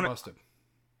fucking busted.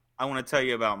 I want to tell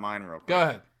you about mine real quick. Go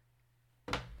ahead.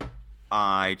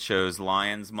 I chose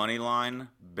Lions money line,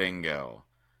 bingo.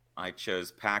 I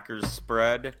chose Packers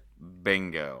spread,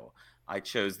 bingo. I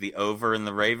chose the over in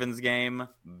the Ravens game,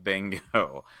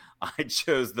 bingo. I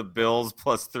chose the Bills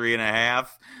plus 3.5.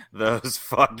 Those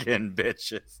fucking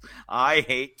bitches. I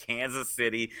hate Kansas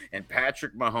City and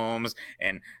Patrick Mahomes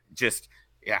and just,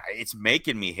 yeah, it's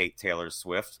making me hate Taylor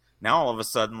Swift. Now all of a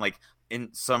sudden, like, in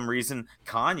some reason,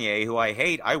 Kanye, who I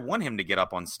hate, I want him to get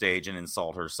up on stage and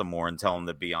insult her some more and tell him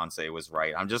that Beyonce was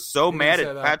right. I'm just so mad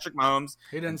at Patrick Mahomes.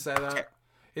 He didn't say that.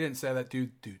 He didn't say that,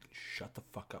 dude. Shut the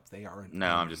fuck up. They aren't. No,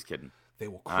 I'm just kidding. They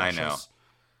will crush us.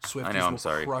 Swifties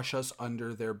will crush us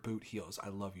under their boot heels. I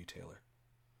love you, Taylor.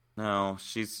 No,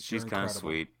 she's kind of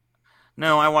sweet.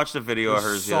 No, I watched a video of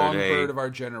hers the other day. Songbird of our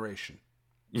generation.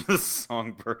 You're the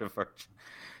songbird of our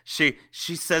generation.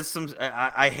 She says some.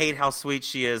 I hate how sweet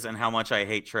she is and how much I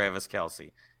hate Travis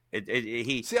Kelce.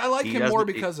 See, I like him more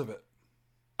because of it.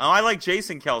 Oh, I like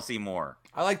Jason Kelce more.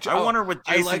 I want her with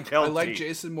Jason Kelce. I like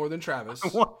Jason more than Travis.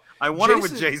 I want her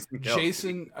with Jason Kelce.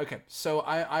 Jason, okay, so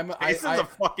Jason's a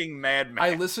fucking madman.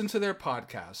 I listened to their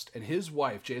podcast, and his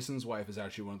wife, Jason's wife, is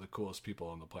actually one of the coolest people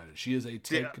on the planet. She is a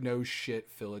no shit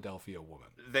Philadelphia woman.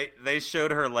 They showed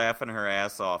her laughing her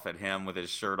ass off at him with his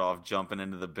shirt off, jumping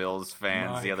into the Bills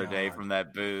fans the other day from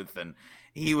that booth, and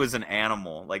he was an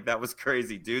animal. Like, that was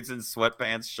crazy. Dude's in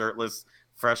sweatpants, shirtless,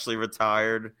 freshly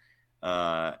retired.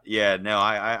 I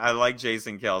like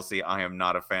Jason Kelce. I am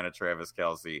not a fan of Travis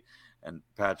Kelce, and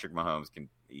Patrick Mahomes can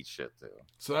eat shit too.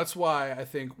 So that's why I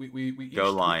think we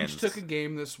Lions. each took a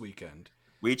game this weekend.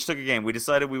 We each took a game. We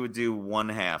decided we would do one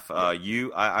half.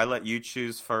 I let you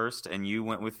choose first, and you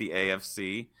went with the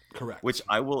AFC. Correct. Which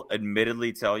I will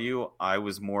admittedly tell you, I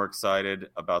was more excited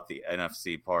about the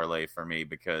NFC parlay for me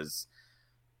because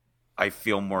I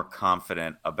feel more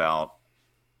confident about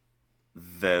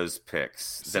those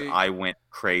picks that I went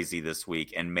crazy this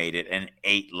week and made it an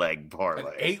 8-leg parlay.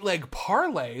 An 8-leg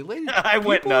parlay? Ladies, I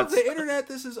went nuts. People of the internet,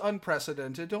 this is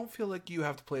unprecedented. Don't feel like you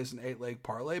have to place an 8-leg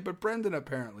parlay, but Brendon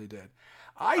apparently did.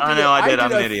 I did.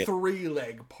 I'm an idiot.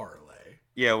 3-leg parlay.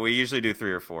 Yeah, we usually do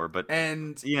 3 or 4, but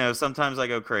sometimes I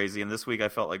go crazy, and this week I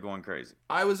felt like going crazy.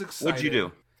 I was excited. What'd you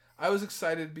do? I was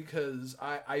excited because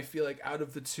I feel like out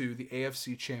of the two, the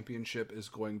AFC Championship is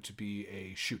going to be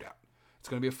a shootout. It's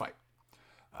going to be a fight.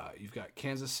 You've got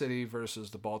Kansas City versus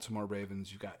the Baltimore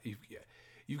Ravens.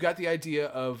 You've got the idea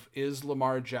of, is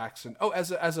Lamar Jackson? Oh,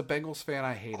 as a Bengals fan,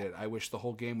 I hate it. I wish the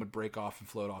whole game would break off and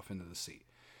float off into the sea.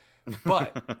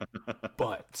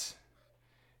 But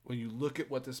when you look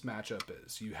at what this matchup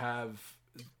is, you have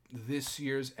this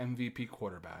year's MVP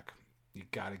quarterback. You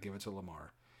got to give it to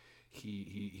Lamar.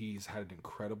 He's had an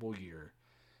incredible year.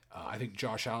 I think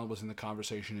Josh Allen was in the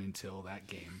conversation until that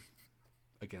game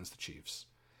against the Chiefs.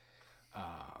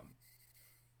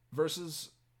 Versus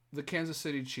the Kansas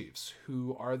City Chiefs,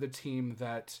 who are the team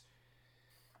that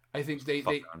I think they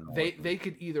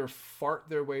could either fart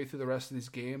their way through the rest of these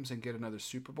games and get another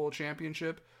Super Bowl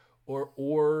championship,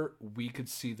 or we could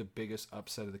see the biggest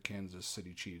upset of the Kansas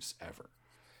City Chiefs ever.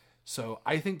 So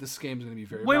I think this game is going to be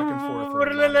very back and forth.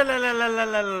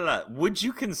 Would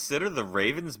you consider the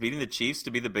Ravens beating the Chiefs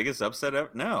to be the biggest upset ever?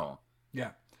 No.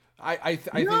 Yeah, I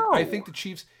think the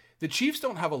Chiefs. The Chiefs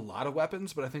don't have a lot of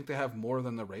weapons, but I think they have more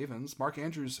than the Ravens. Mark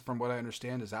Andrews, from what I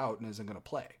understand, is out and isn't going to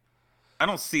play. I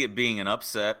don't see it being an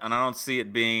upset, and I don't see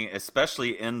it being,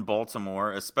 especially in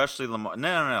Baltimore, especially Lamar.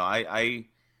 No. I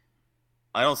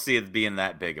don't see it being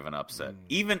that big of an upset.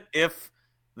 Even if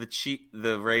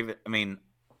the Raven. I mean,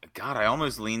 God, I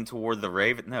almost lean toward the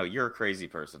Raven. No, you're a crazy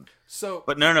person.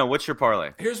 But no. What's your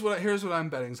parlay? Here's what I'm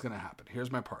betting is going to happen.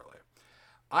 Here's my parlay.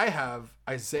 I have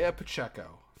Isaiah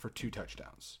Pacheco for 2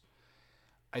 touchdowns.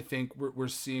 I think we're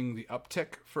seeing the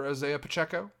uptick for Isaiah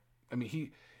Pacheco. I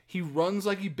mean, he runs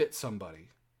like he bit somebody.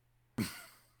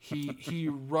 He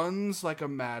runs like a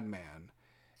madman,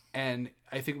 and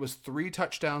I think it was 3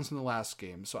 touchdowns in the last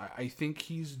game. So I think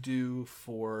he's due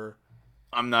for.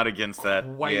 I'm not against that.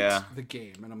 The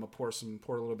game, and I'm gonna pour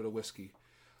a little bit of whiskey.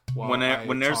 When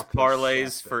there's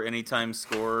parlays for anytime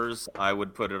scorers, I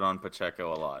would put it on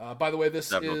Pacheco a lot. By the way,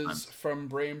 this is from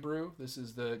Brain Brew. This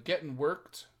is the Getting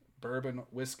Worked bourbon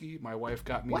whiskey. My wife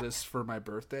got me this for my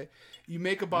birthday. You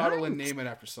make a bottle and name it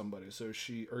after somebody.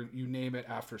 Or you name it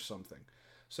after something.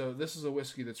 So this is a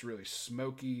whiskey that's really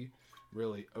smoky,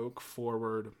 really oak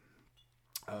forward.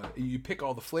 You pick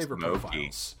all the flavor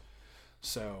profiles.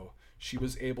 So she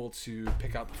was able to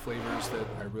pick out the flavors that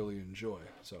I really enjoy.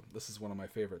 So this is one of my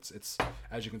favorites. It's,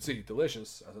 as you can see,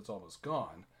 delicious as it's almost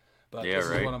gone. But this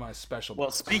is one of my special.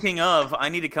 Well, speaking of, I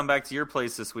need to come back to your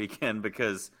place this weekend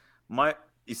because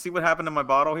you see what happened to my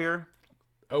bottle here?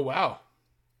 Oh, wow.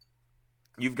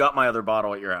 You've got my other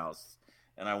bottle at your house,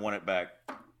 and I want it back.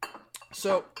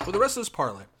 So, for the rest of this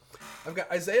parlay, I've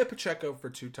got Isaiah Pacheco for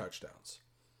 2 touchdowns.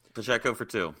 Pacheco for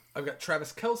 2. I've got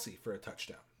Travis Kelce for a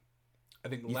touchdown. I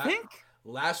think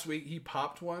last week he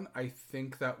popped one. I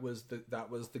think that was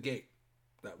the gate.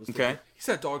 That was okay. He's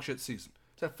had a dog shit season.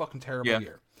 He's had a fucking terrible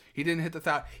year. He didn't hit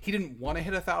he didn't want to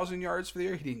hit 1,000 yards for the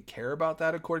year. He didn't care about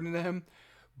that, according to him.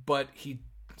 But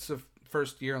it's the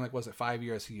first year in 5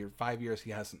 years. 5 years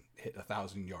he hasn't hit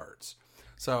 1,000 yards.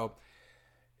 So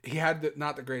he had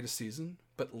not the greatest season.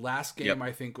 But last game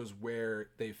I think was where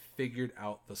they figured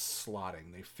out the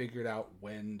slotting. They figured out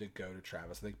when to go to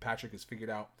Travis. I think Patrick has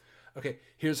figured out. Okay,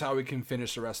 here's how we can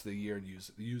finish the rest of the year and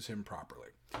use him properly.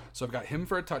 So I've got him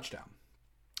for a touchdown.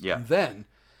 Yeah. And then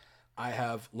I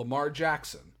have Lamar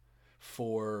Jackson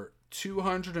for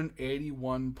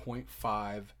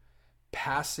 281.5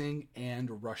 passing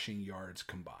and rushing yards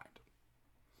combined.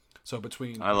 So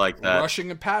between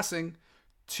rushing and passing,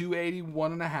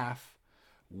 281.5,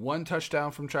 1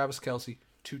 touchdown from Travis Kelce,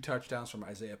 2 touchdowns from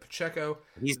Isaiah Pacheco.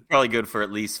 He's probably good for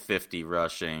at least 50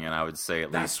 rushing, and I would say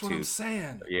at least 2. That's what I'm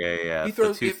saying. Yeah. He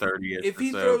throws 230. If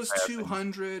he throws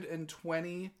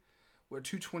 220 or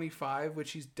 225,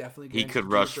 which he's definitely going to do. He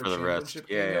could rush for the rest.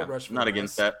 Yeah. Not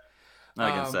against that.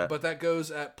 Not against that. But that goes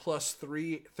at plus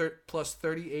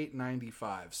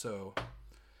 38.95. So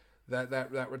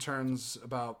that returns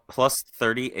about plus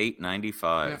 38.95.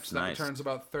 Yeah, so that returns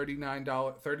about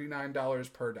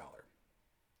 $39 per dollar.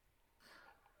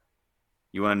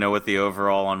 You want to know what the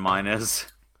overall on mine is?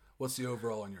 What's the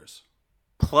overall on yours?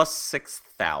 plus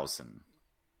 6,000.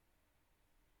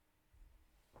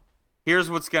 Here's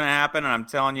what's going to happen, and I'm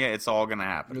telling you, it's all going to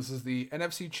happen. This is the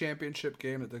NFC Championship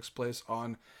game that takes place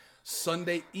on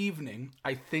Sunday evening.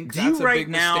 I think that's a big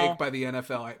mistake by the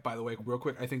NFL. By the way, real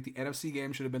quick, I think the NFC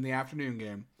game should have been the afternoon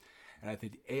game, and I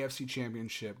think the AFC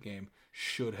Championship game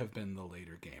should have been the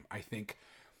later game. I think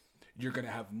you're going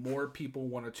to have more people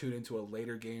want to tune into a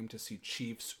later game to see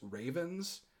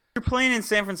Chiefs-Ravens. You're playing in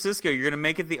San Francisco. You're going to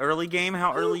make it the early game?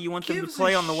 How early you want them to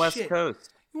play on the West Coast?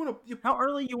 How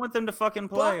early you want them to fucking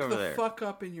play over there? Fuck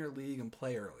up in your league and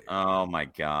play earlier. Oh, my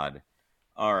God.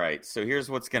 All right, so here's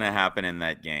what's going to happen in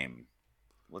that game.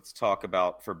 Let's talk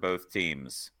about for both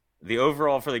teams. The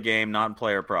overall for the game,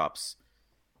 non-player props.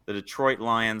 The Detroit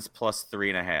Lions plus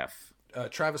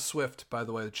 3.5. Travis Swift, by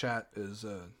the way, the chat is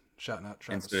shouting out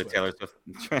Travis Instead Swift. of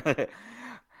Taylor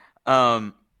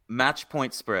Swift. Match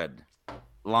point spread.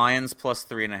 Lions plus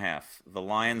 3.5. The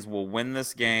Lions will win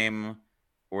this game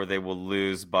or they will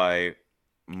lose by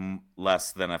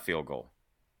less than a field goal.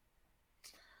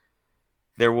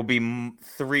 There will be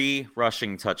 3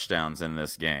 rushing touchdowns in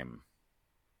this game.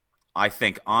 I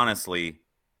think, honestly,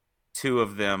 2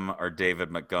 of them are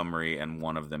David Montgomery and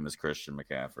 1 of them is Christian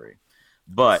McCaffrey.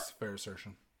 But that's a fair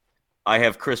assertion. I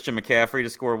have Christian McCaffrey to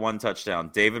score 1 touchdown.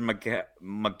 David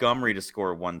Montgomery to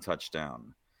score 1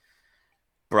 touchdown.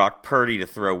 Brock Purdy to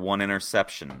throw 1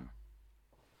 interception.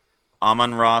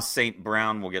 Amon-Ra St.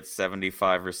 Brown will get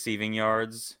 75 receiving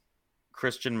yards.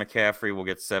 Christian McCaffrey will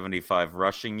get 75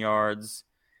 rushing yards.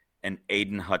 And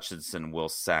Aiden Hutchinson will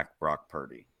sack Brock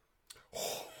Purdy.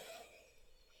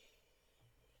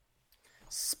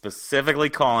 Specifically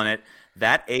calling it,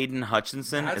 that Aiden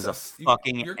Hutchinson is a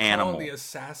fucking animal. You're calling the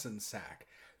assassin sack.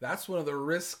 That's one of the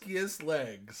riskiest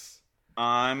legs.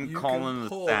 I'm calling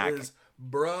the sack.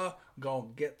 Bruh, gonna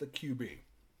get the QB.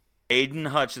 Aiden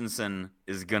Hutchinson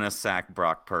is going to sack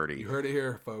Brock Purdy. You heard it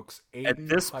here, folks. At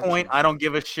this point, I don't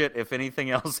give a shit if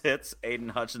anything else hits. Aiden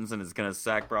Hutchinson is going to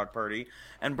sack Brock Purdy.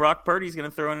 And Brock Purdy's going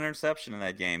to throw an interception in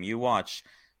that game. You watch,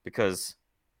 because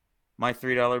my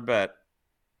 $3 bet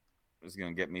is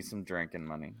going to get me some drinking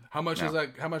money. How much does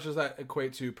that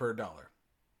equate to per dollar?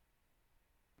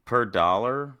 Per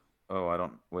dollar? Oh, I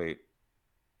don't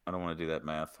want to do that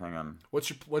math. Hang on. What's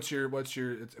your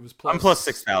it was plus. I'm plus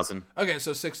 6,000. Okay,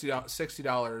 so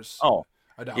 $60. Oh,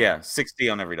 a dollar. Yeah, 60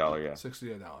 on every dollar. Yeah,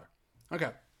 60 a dollar. Okay.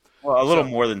 Well, a little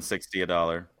more than 60 a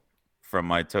dollar from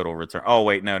my total return. Oh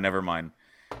wait, no, never mind.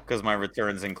 Because my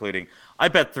return's including. I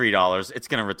bet $3. It's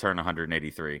going to return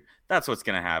 183. That's what's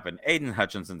going to happen. Aiden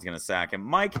Hutchinson's going to sack him.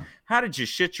 Mike, how did you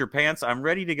shit your pants? I'm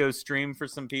ready to go stream for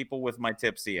some people with my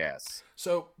tipsy ass.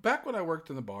 So back when I worked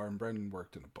in the bar and Brendon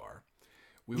worked in the bar.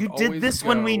 You did this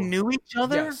when we knew each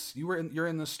other? Yes, you're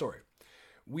in this story.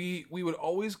 We would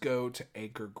always go to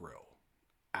Anchor Grill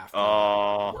after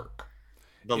work.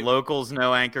 The locals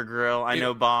know Anchor Grill. I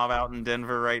know Bob out in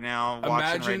Denver right now,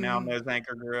 watching right now, knows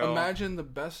Anchor Grill. Imagine the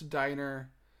best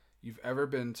diner you've ever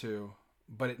been to,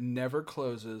 but it never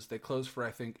closes. They close for,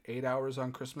 I think, 8 hours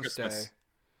on Christmas Day,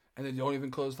 and they don't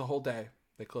even close the whole day.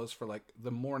 They close for like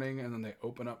the morning, and then they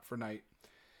open up for night.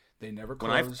 They never close.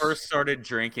 When I first started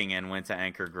drinking and went to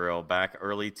Anchor Grill back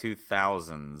early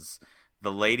 2000s,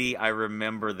 the lady I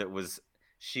remember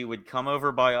she would come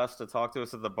over by us to talk to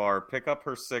us at the bar, pick up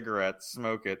her cigarette,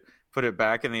 smoke it, put it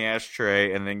back in the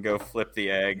ashtray, and then go flip the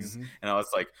eggs. Mm-hmm. And I was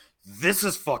like, this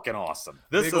is fucking awesome.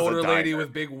 This big is older a diner. lady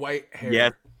with big white hair.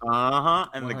 Yes. And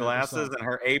 100%. The glasses and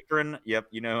her apron. Yep,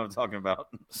 you know what I'm talking about.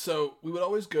 So we would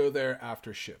always go there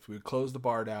after shift. We would close the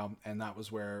bar down, and that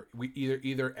was where we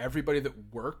either everybody that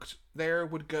worked there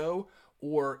would go,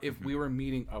 or if we were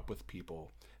meeting up with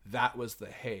people, that was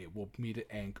we'll meet at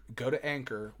Anchor. Go to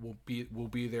Anchor. We'll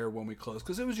be there when we close,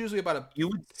 because it was usually about you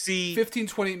would see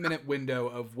 15-20 minute window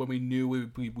of when we knew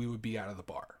we would be out of the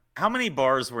bar. How many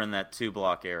bars were in that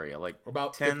 2-block area? Like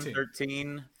about 10, 15.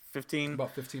 13, 15?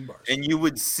 About 15 bars. And you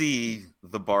would see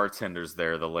the bartenders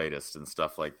there, the latest and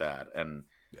stuff like that. And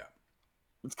yeah,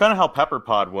 it's kind of how Pepper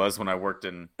Pod was when I worked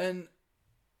in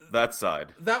that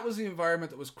side. That was the environment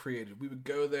that was created. We would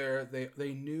go there.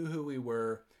 They knew who we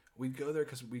were. We'd go there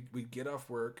because we'd get off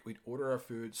work. We'd order our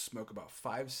food, smoke about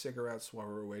 5 cigarettes while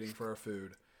we were waiting for our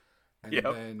food. And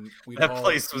then we'd that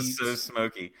place was so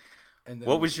smoky. And then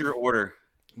what was your order?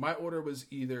 My order was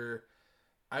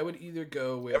I would either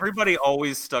go with... Everybody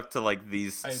always stuck to like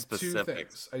these specifics. 2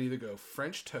 things. I'd either go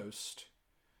French toast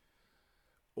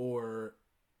or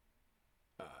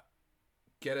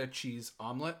get a cheese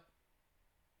omelet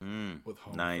with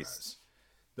home fries.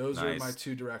 Those are my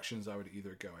 2 directions I would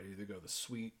either go. I'd either go the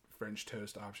sweet French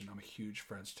toast option. I'm a huge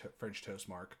French toast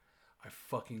mark. I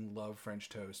fucking love French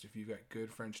toast. If you got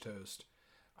good French toast,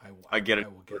 I get it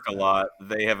a lot.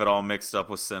 They have it all mixed up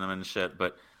with cinnamon shit,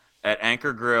 but at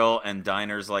Anchor Grill and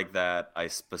diners like that, I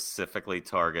specifically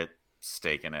target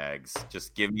steak and eggs.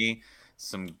 Just give me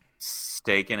some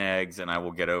steak and eggs, and I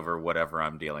will get over whatever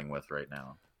I'm dealing with right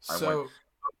now. I want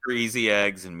easy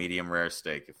eggs and medium rare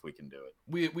steak if we can do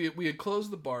it. We had closed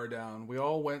the bar down. We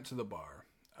all went to the bar.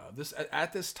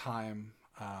 At this time,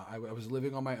 I was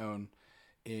living on my own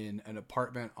in an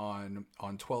apartment on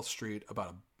 12th Street,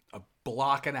 about a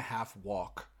block and a half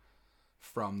walk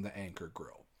from the Anchor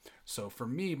Grill. So for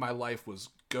me, my life was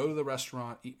go to the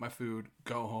restaurant, eat my food,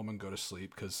 go home, and go to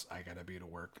sleep because I got to be to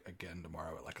work again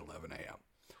tomorrow at like 11 a.m.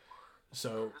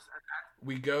 So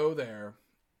we go there.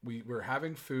 We're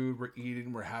having food. We're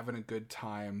eating. We're having a good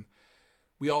time.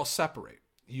 We all separate.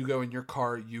 You go in your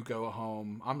car. You go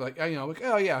home. I'm like, oh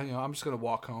yeah, I'm just going to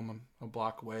walk home. I'm a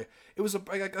block away. It was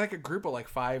like a group of like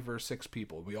 5 or 6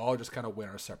 people. We all just kind of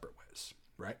went our separate ways.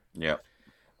 Right? Yeah.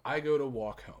 I go to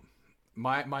walk home.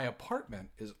 My apartment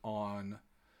is on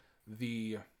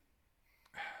the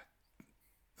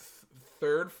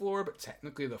 3rd floor, but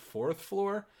technically the 4th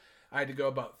floor. I had to go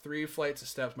about 3 flights of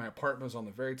steps. My apartment was on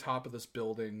the very top of this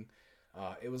building.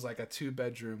 It was like a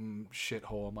 2-bedroom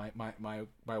shithole.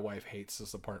 My wife hates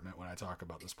this apartment when I talk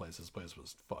about this place. This place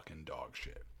was fucking dog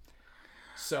shit.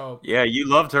 So yeah, you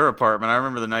loved her apartment. I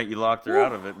remember the night you locked her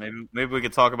out of it. Maybe we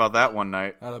could talk about that one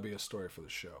night. That'll be a story for the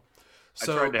show.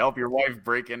 So, I tried to help your wife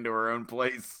break into her own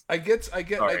place. I get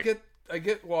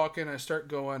walking. I start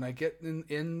going. I get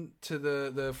into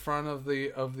the front of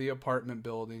the apartment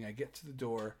building. I get to the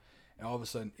door, and all of a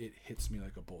sudden, it hits me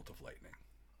like a bolt of lightning.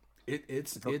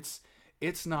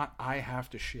 It's not I have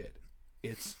to shit.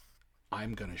 It's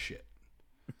I'm gonna shit.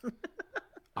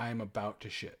 I'm about to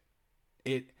shit.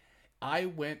 I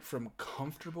went from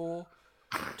comfortable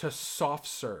to soft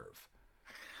serve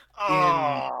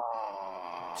in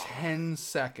 10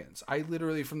 seconds. I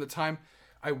literally, from the time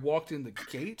I walked in the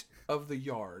gate of the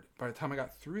yard, by the time I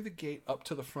got through the gate up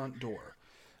to the front door,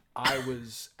 I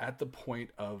was at the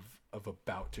point of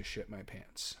about to shit my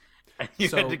pants. And you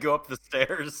had to go up the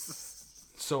stairs.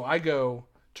 So I go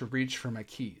to reach for my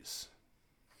keys.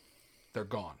 They're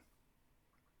gone.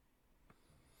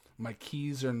 My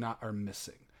keys are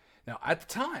missing. Now, at the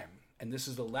time, and this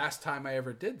is the last time I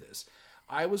ever did this,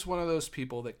 I was one of those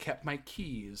people that kept my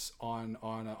keys on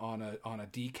a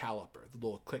D caliper, the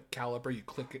little click caliper. You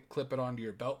clip it onto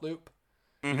your belt loop.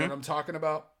 You know what I'm talking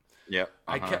about? Yep.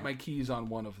 I kept my keys on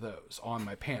one of those on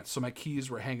my pants, so my keys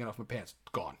were hanging off my pants.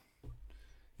 Gone,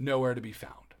 nowhere to be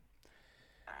found.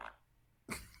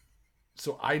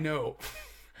 So I know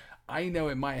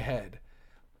in my head,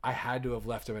 I had to have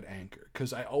left them at Anchor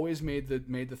because I always made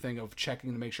the thing of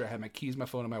checking to make sure I had my keys, my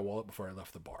phone, and my wallet before I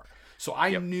left the bar. So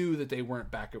I knew that they weren't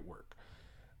back at work.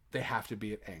 They have to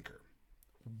be at Anchor.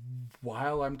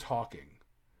 While I'm talking,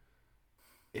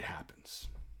 it happens.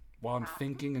 While I'm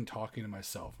thinking and talking to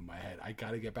myself in my head, I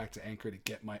got to get back to Anchor to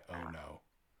get my oh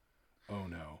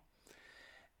no.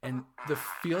 And the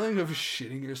feeling of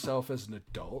shitting yourself as an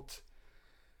adult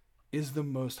is the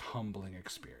most humbling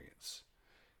experience.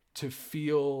 To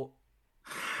feel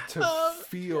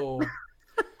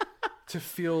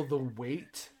the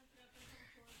weight,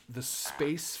 the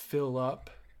space fill up,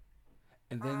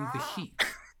 and then the heat.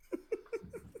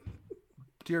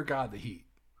 Dear God, the heat,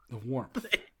 the warmth.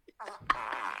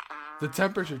 The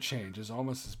temperature change is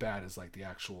almost as bad as like the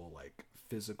actual like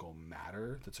physical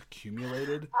matter that's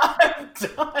accumulated. I'm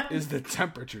done. Is the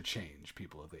temperature change,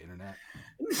 people of the internet.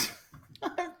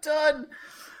 I'm done.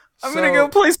 I'm gonna go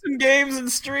play some games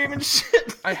and stream and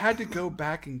shit. I had to go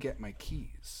back and get my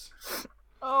keys.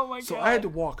 Oh my God. So I had to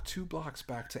walk 2 blocks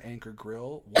back to Anchor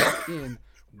Grill, walk in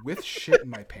with shit in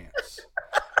my pants.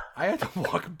 I had to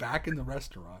walk back in the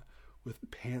restaurant with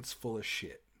pants full of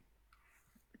shit.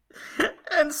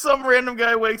 And some random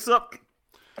guy wakes up.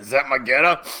 Is that my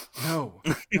getup? No.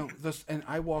 And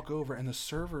I walk over and the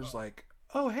server's like,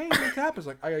 oh, hey, what happened?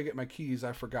 Like, I gotta get my keys.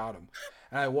 I forgot them.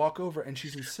 And I walk over, and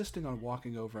she's insisting on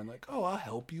walking over and like, oh, I'll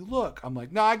help you look. I'm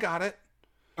like, no, I got it.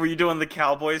 Were you doing the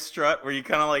cowboy strut? Were you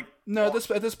kind of like... No,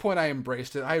 at this point, I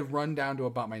embraced it. I run down to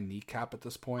about my kneecap at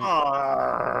this point.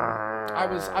 I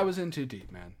was in too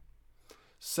deep, man.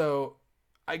 So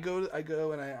I go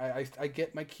and I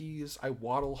get my keys. I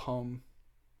waddle home.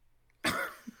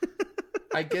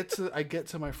 I get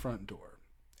to my front door,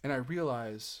 and I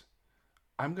realize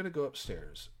I'm gonna go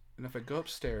upstairs. And if I go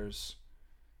upstairs,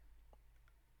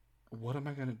 what am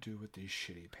I gonna do with these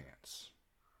shitty pants?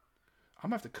 I'm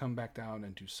gonna have to come back down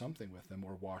and do something with them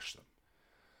or wash them.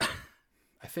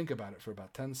 I think about it for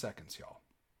about 10 seconds, y'all.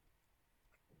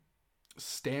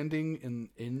 Standing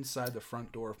inside the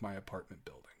front door of my apartment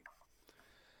building,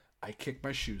 I kick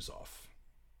my shoes off.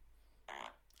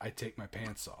 I take my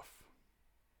pants off.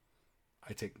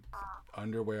 I take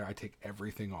underwear. I take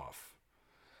everything off.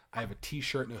 I have a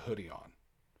t-shirt and a hoodie on.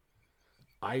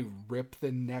 I rip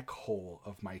the neck hole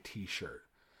of my t-shirt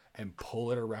and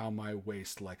pull it around my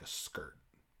waist like a skirt.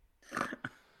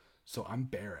 So I'm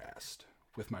bare-assed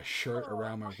with my shirt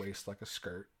around my waist like a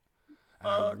skirt. And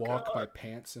I walk my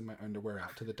pants and my underwear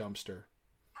out to the dumpster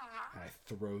and I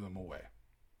throw them away.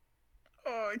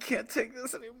 Oh, I can't take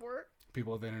this anymore.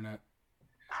 People of the internet,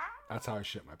 that's how I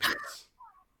shit my pants.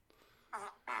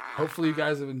 Hopefully you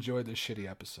guys have enjoyed this shitty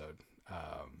episode.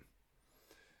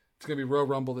 It's going to be Royal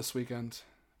Rumble this weekend.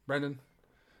 Brendon, I'm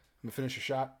going to finish your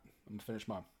shot. I'm going to finish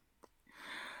mine.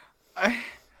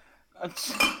 I'm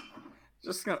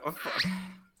just going to...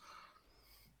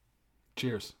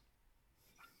 Cheers.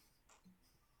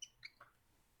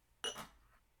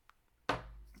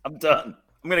 I'm done.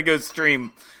 I'm going to go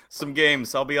stream some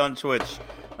games. I'll be on Twitch.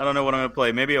 I don't know what I'm going to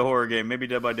play. Maybe a horror game. Maybe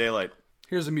Dead by Daylight.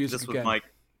 Here's the music just again. With Mike.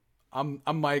 I'm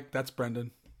Mike. That's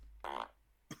Brendon.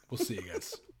 We'll see you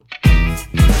guys.